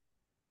today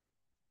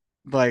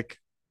like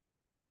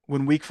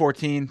when week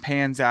 14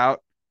 pans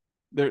out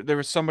there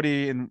was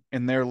somebody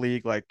in their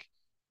league like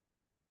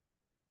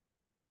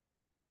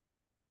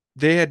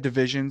they had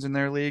divisions in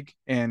their league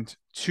and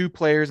two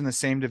players in the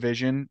same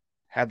division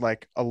had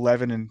like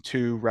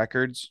 11-2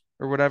 records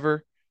or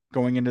whatever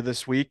going into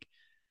this week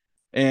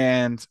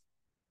and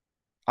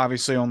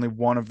obviously only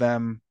one of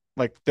them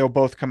like they'll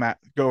both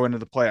go into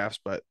the playoffs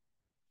but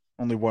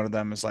only one of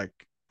them is like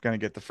going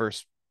to get the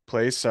first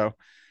place so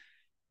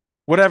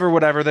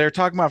whatever they're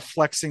talking about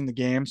flexing the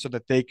game so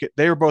that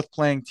they were both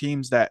playing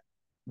teams that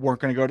weren't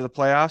going to go to the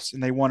playoffs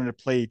and they wanted to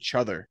play each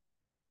other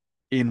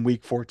in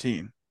week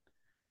 14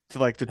 to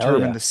like Hell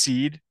determine yeah. the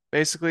seed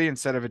basically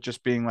instead of it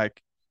just being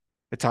like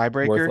a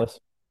tiebreaker. Worthless.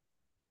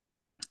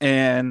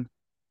 And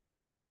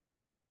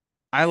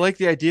I like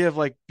the idea of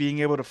like being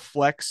able to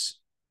flex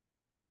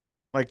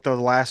like the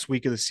last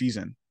week of the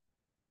season.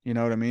 You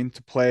know what I mean?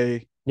 To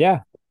play Yeah.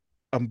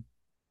 um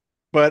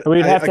but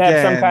We'd I have to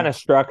have some kind again, of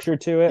structure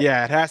to it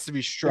yeah, it has to be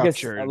because a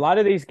structured. lot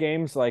of these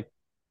games, like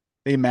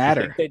They I think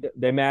matter.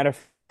 they matter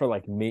for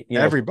like me,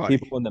 Everybody.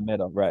 people in the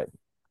middle, right?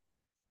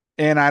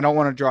 And I don't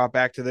want to draw it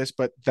back to this,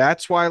 but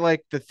that's why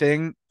like the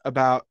thing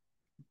about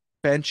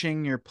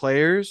benching your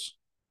players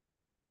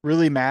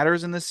really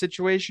matters in this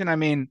situation. I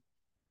mean,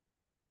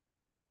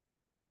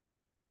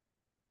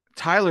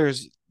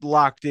 Tyler's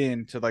locked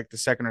in to like the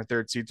second or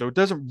third seed, so it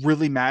doesn't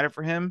really matter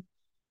for him.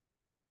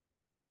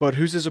 But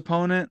who's his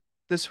opponent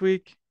this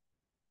week?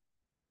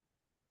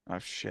 Oh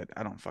shit,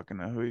 I don't fucking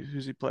know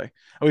who's he play.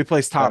 Oh, he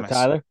plays Thomas.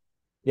 Tyler.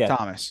 Yeah.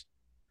 Thomas.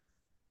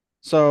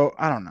 So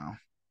I don't know.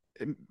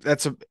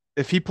 That's a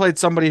if he played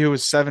somebody who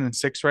was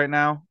 7-6 right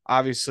now,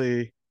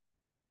 obviously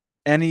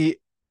any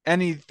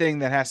anything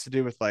that has to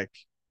do with like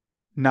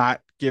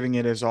not giving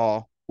it his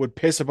all would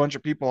piss a bunch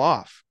of people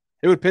off.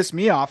 It would piss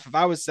me off if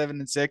I was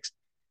 7-6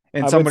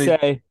 and I would somebody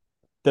say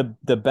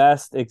the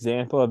best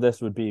example of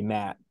this would be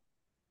Matt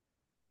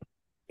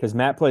because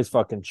Matt plays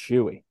fucking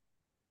Chewy.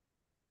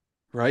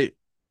 right.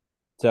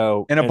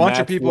 So And a and bunch of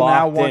Matt's people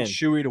now locked want in,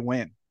 Shuey to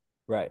win.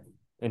 right?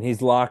 And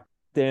he's locked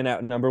in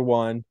at number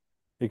one.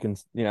 He can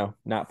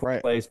not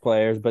Right. place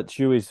players, but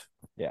Chewy's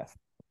yeah.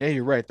 Yeah,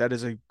 you're right. That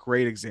is a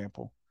great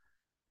example.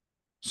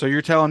 So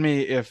you're telling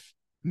me if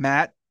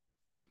Matt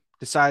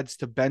decides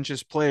to bench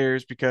his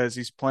players because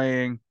he's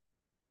playing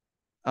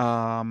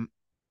um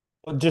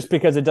Just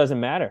because it doesn't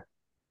matter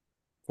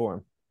for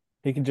him,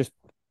 he can just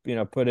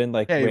put in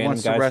like yeah, he random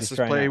wants to guys rest he's his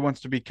trying play. He out.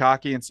 wants to be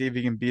cocky and see if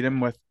he can beat him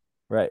with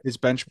Right. his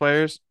bench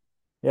players.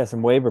 Yeah,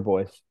 some waiver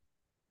boys.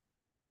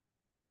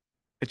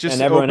 It and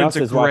just everyone opens else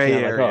a is watching gray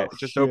it like, area. oh It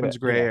just opens shit, a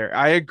gray yeah. area.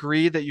 I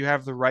agree that you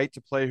have the right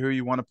to play who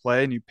you want to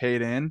play and you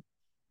paid in.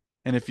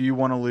 And if you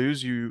want to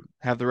lose, you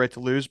have the right to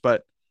lose.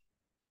 But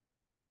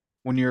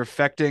when you're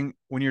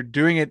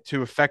doing it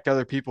to affect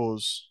other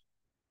people's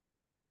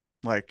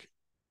like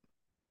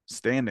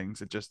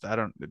standings, it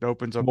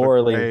opens up a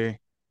Morally, gray.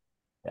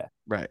 yeah,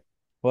 Right.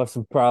 we'll have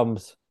some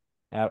problems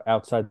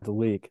outside the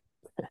league.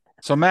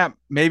 So Matt,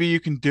 maybe you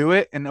can do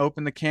it and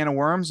open the can of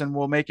worms and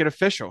we'll make it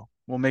official.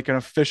 We'll make an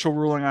official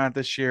ruling on it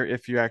this year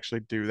if you actually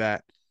do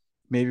that.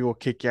 Maybe we'll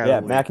kick you out of Yeah,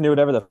 the Matt league. can do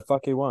whatever the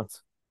fuck he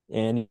wants,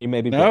 and you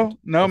may be banned,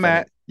 No, no, if any.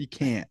 Matt, you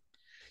can't.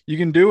 You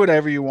can do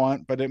whatever you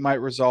want, but it might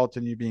result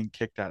in you being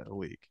kicked out of the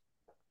league.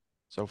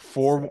 So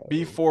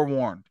be So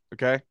forewarned,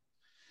 okay?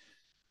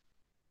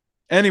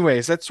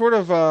 Anyways, that sort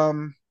of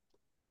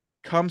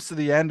comes to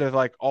the end of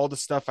like all the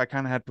stuff I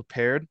kind of had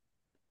prepared.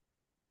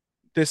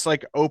 This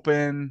like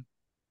open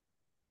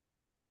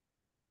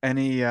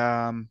any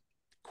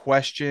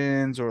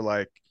questions or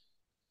like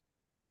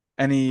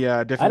any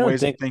I different don't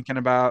ways of think, thinking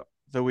about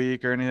the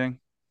week or anything?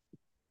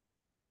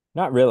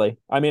 not really.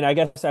 I mean, I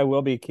guess I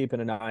will be keeping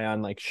an eye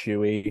on like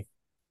Shuey,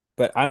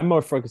 but I'm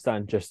more focused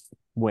on just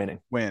winning.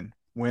 Win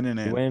and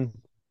You in. win,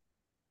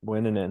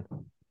 winning in.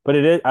 But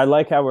it is. I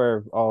like how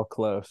we're all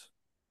close.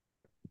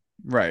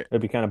 Right.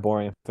 It'd be kind of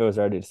boring if it was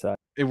already decided.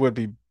 It would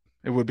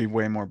be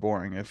way more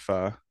boring if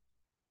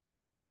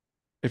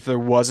there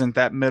wasn't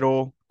that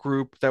middle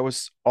group that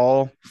was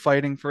all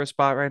fighting for a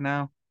spot right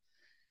now.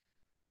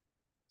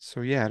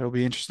 So yeah, it'll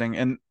be interesting.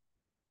 And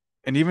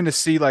even to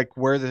see like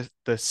where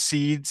the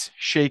seeds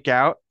shake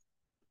out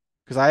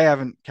because I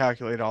haven't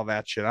calculated all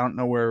that shit. I don't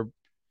know where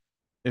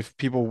if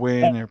people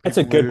win or That's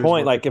a people good lose,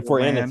 point. where Like people if will we're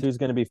in, it's land. who's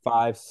going to be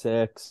 5,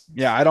 6.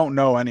 Yeah, I don't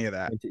know any of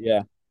that.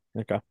 Yeah.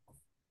 Okay.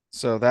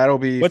 So that'll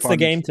be What's the fun.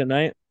 game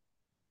tonight?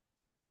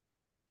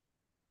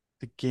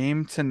 The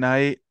game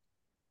tonight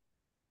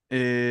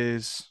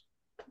is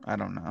I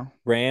don't know.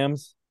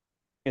 Rams.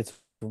 It's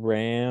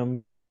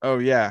Ram. Oh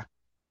yeah,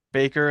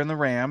 Baker and the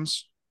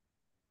Rams.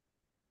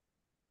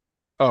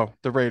 Oh,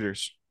 the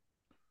Raiders.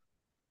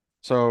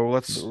 So The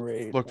let's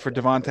Raiders. look for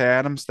Devonte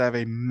Adams to have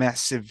a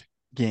massive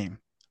game.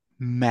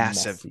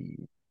 Massive.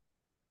 Messy.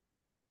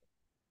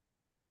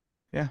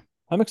 Yeah.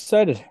 I'm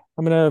excited.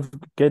 I'm gonna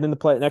get in the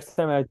play. Next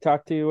time I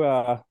talk to you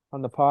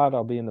on the pod,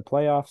 I'll be in the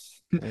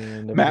playoffs,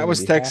 and Matt everything will was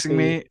be texting happy.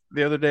 me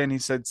the other day and he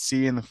said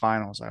see you in the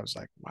finals. I was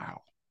like,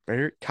 wow.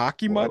 Very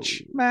cocky Whoa.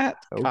 much, Matt?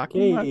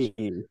 Cocky much?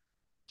 Okay.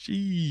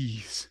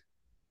 Jeez.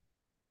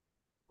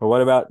 But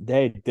what about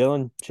hey,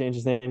 Dylan changed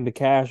his name to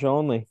Cash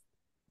Only?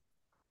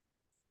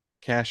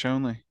 Cash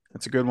only.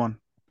 That's a good one.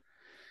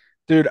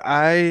 Dude,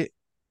 I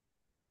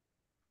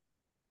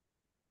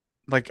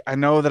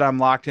know that I'm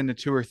locked into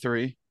two or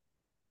three,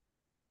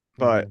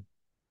 but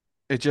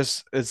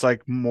Mhm. it's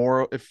like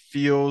more it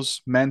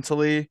feels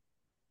mentally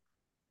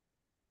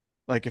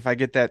like if I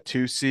get that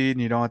 2 seed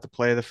and you don't have to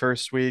play the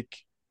first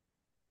week,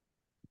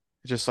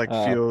 it just like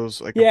Uh,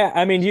 feels like a yeah.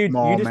 I mean, you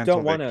small just mental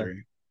don't want to.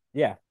 victory.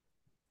 Yeah,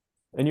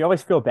 and you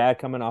always feel bad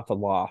coming off a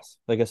loss,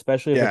 like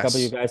especially if a couple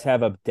of you Yes. guys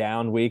have a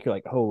down week. You're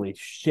like, holy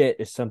shit,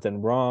 is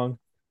something wrong?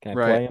 Can I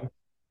Right. play him?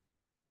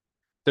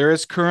 There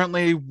is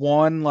currently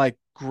one like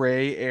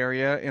gray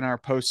area in our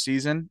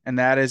postseason, and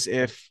that is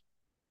if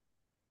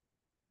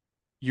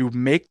you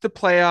make the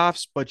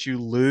playoffs, but you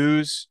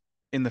lose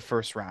in the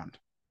first round,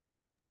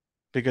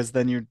 because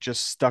then you're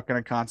just stuck in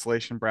a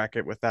consolation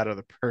bracket with that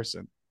other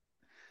person,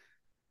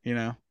 you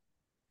know?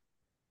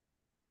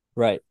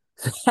 Right.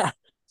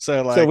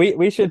 So, So like,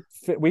 we should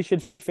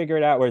figure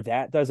it out where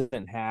that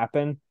doesn't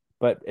happen,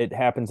 but it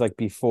happens like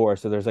before.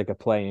 So there's like a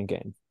playing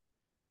game.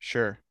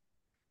 sure.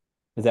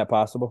 Is that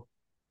possible?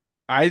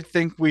 I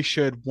think we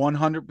should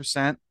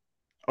 100%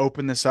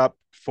 open this up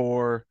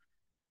for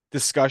Yeah,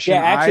 discussion.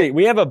 actually,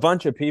 we have a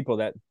bunch of people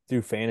that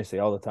do fantasy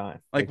all the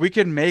time. Like, Like we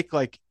could make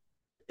like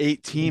eight we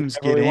can do teams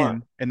whatever get we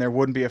want. in and there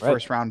wouldn't be a Right.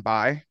 first round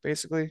bye,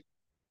 basically.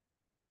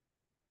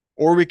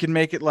 Or we can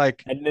make it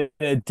like, And then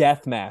a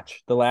death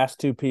match. The last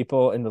two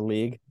people in the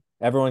league,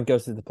 everyone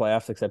goes to the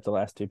playoffs except the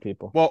last two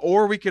people. well,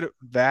 or we could,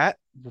 that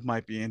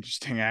might be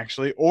interesting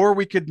actually. Or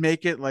we could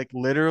make it like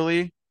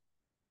literally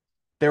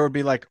there would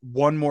be like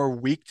one more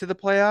week to the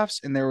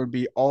playoffs and there would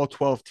be all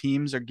 12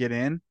 teams or get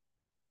in.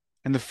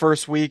 And the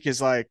first week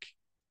is like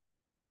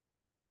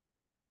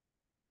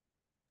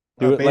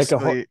Do it like a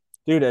basically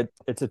dude.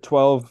 It's a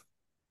 12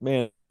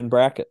 man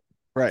bracket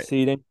right.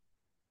 seeding.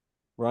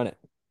 Run it.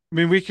 I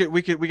mean, we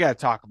got to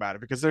talk about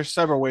it because there's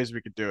several ways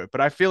we could do it,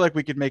 but I feel like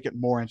we could make it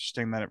more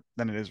interesting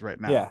than it is right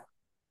now. Yeah.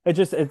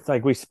 It's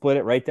like we split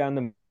it right down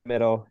the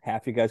middle.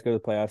 Half you guys go to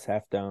the playoffs,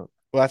 half don't.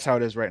 Well, that's how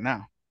it is right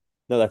now.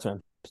 No, that's what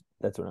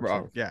I'm Oh,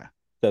 saying. yeah,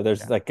 So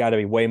there's yeah. like got to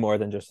be way more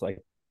than just like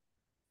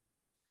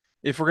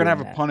If we're gonna have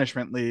doing a that.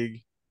 punishment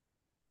league,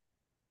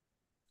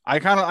 I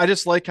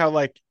just like how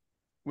like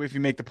if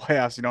you make the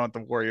playoffs, you don't have to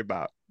worry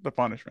about the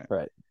punishment.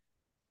 Right.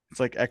 It's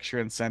like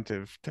extra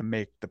incentive to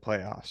make the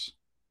playoffs.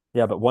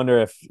 Yeah, but wonder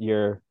if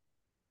you're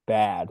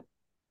bad.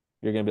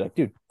 You're gonna be like,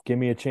 dude, give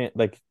me a chance.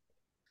 Like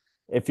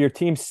if your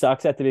team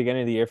sucks at the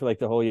beginning of the year for like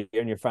the whole year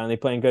and you're finally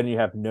playing good and you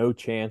have no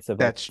chance of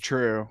like, That's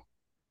true.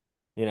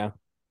 you know,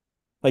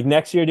 like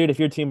next year, dude, if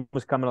your team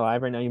was coming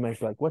alive right now, you might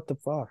be like, what the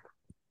fuck?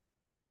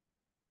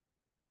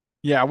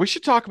 Yeah, we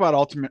should talk about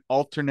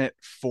alternate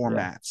Yeah.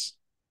 formats.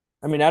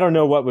 I mean, I don't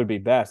know what would be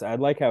best. I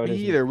like how it Me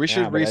is either. We now,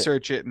 should but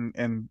research it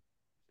and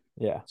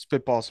yeah.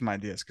 spitball some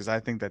ideas because I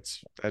think that'd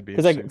be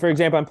Because like interesting. for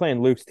example, I'm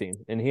playing Luke's team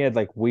and he had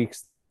like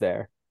weeks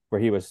there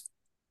where he was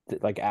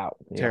like out,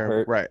 Terrible,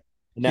 hurt. right?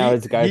 Now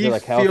his guys He are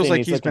like healthy feels and like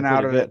he's he's looking been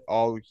out pretty of good. it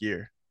all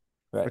year,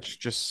 Right. which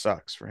just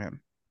sucks for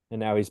him. And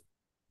now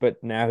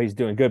he's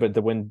doing good, but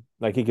the win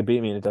like he could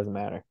beat me and it doesn't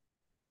matter.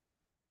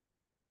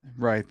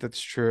 Right, that's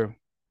true.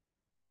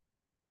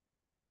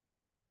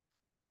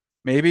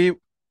 Maybe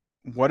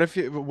what if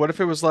it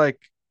was like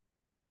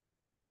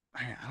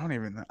I don't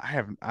even know. I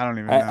don't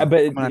even know. I'm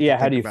But gonna have to yeah,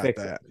 how do think you about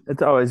fix it? that.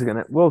 It's always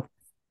gonna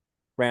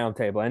round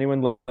table.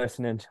 Anyone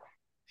listening?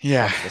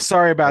 Yeah, That's the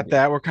sorry about idea.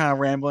 that. We're kind of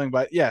rambling,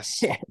 but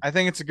yes, I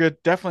think it's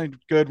definitely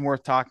good and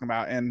worth talking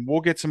about. And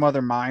we'll get some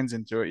other minds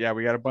into it. Yeah,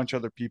 we got a bunch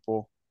of other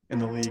people in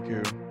the league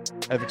who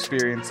have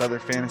experienced other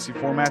fantasy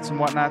formats and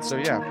whatnot. So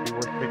yeah, it'd be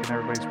worth picking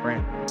everybody's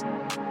brain.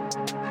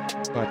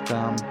 But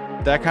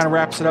that kind of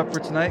wraps it up for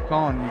tonight.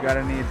 Colin, you got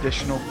any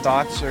additional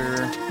thoughts or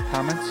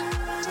comments?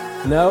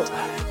 No,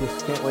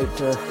 just can't wait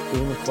to be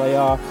in the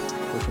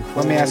playoffs.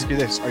 Let me ask you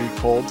this: are you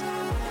cold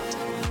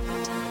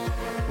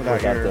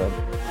without your the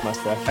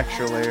mustache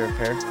extra layer of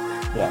hair?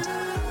 Yeah,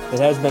 it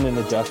has been an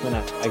adjustment.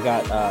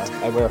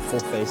 I wear a full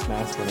face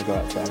mask when I go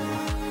outside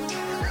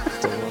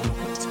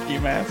now. Ski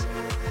mask.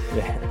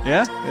 Yeah.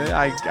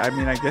 Yeah. I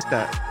mean, I get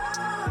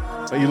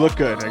that. But you look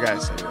good. I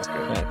gotta say, you look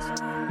good.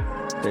 Thanks.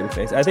 Baby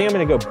face. I think I'm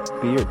gonna go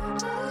beard.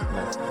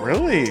 No.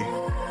 Really?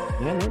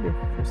 Yeah, maybe.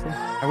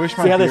 I wish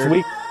my See how beard, this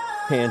week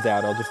pans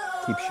out. I'll just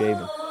keep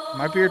shaving.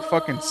 my beard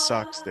fucking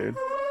sucks, dude.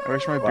 I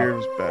wish my beard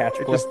was better.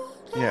 Patch play?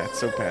 Yeah, it's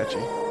so patchy.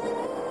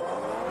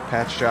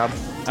 Patch job.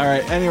 All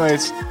right.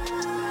 Anyways,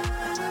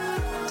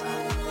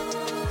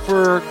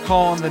 for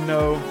Colin the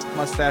No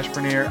Mustache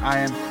Bernier, I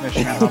am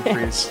Commissioner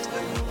Humphreys.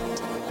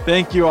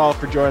 Thank you all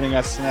for joining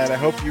us tonight. I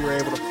hope you were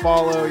able to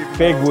follow. Even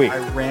Big though week. I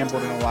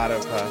rambled in a lot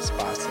of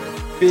spots there.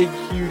 Big,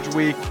 huge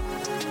week.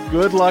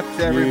 Good luck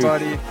to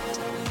everybody.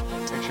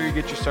 Make sure you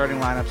get your starting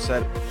lineup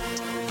set.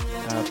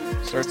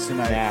 Starts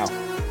tonight. Now.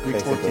 Week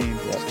basically.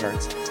 14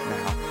 starts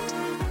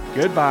now.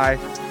 Goodbye.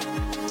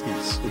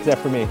 Peace.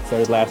 Except for me.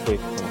 Started last week.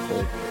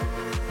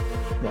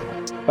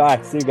 No. Bye.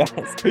 See you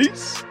guys.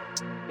 Peace.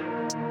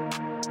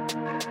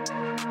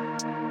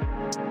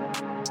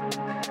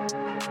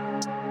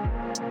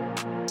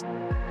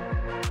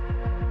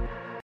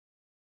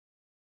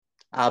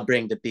 I'll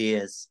bring the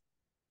beers.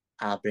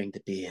 I'll bring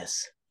the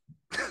beers.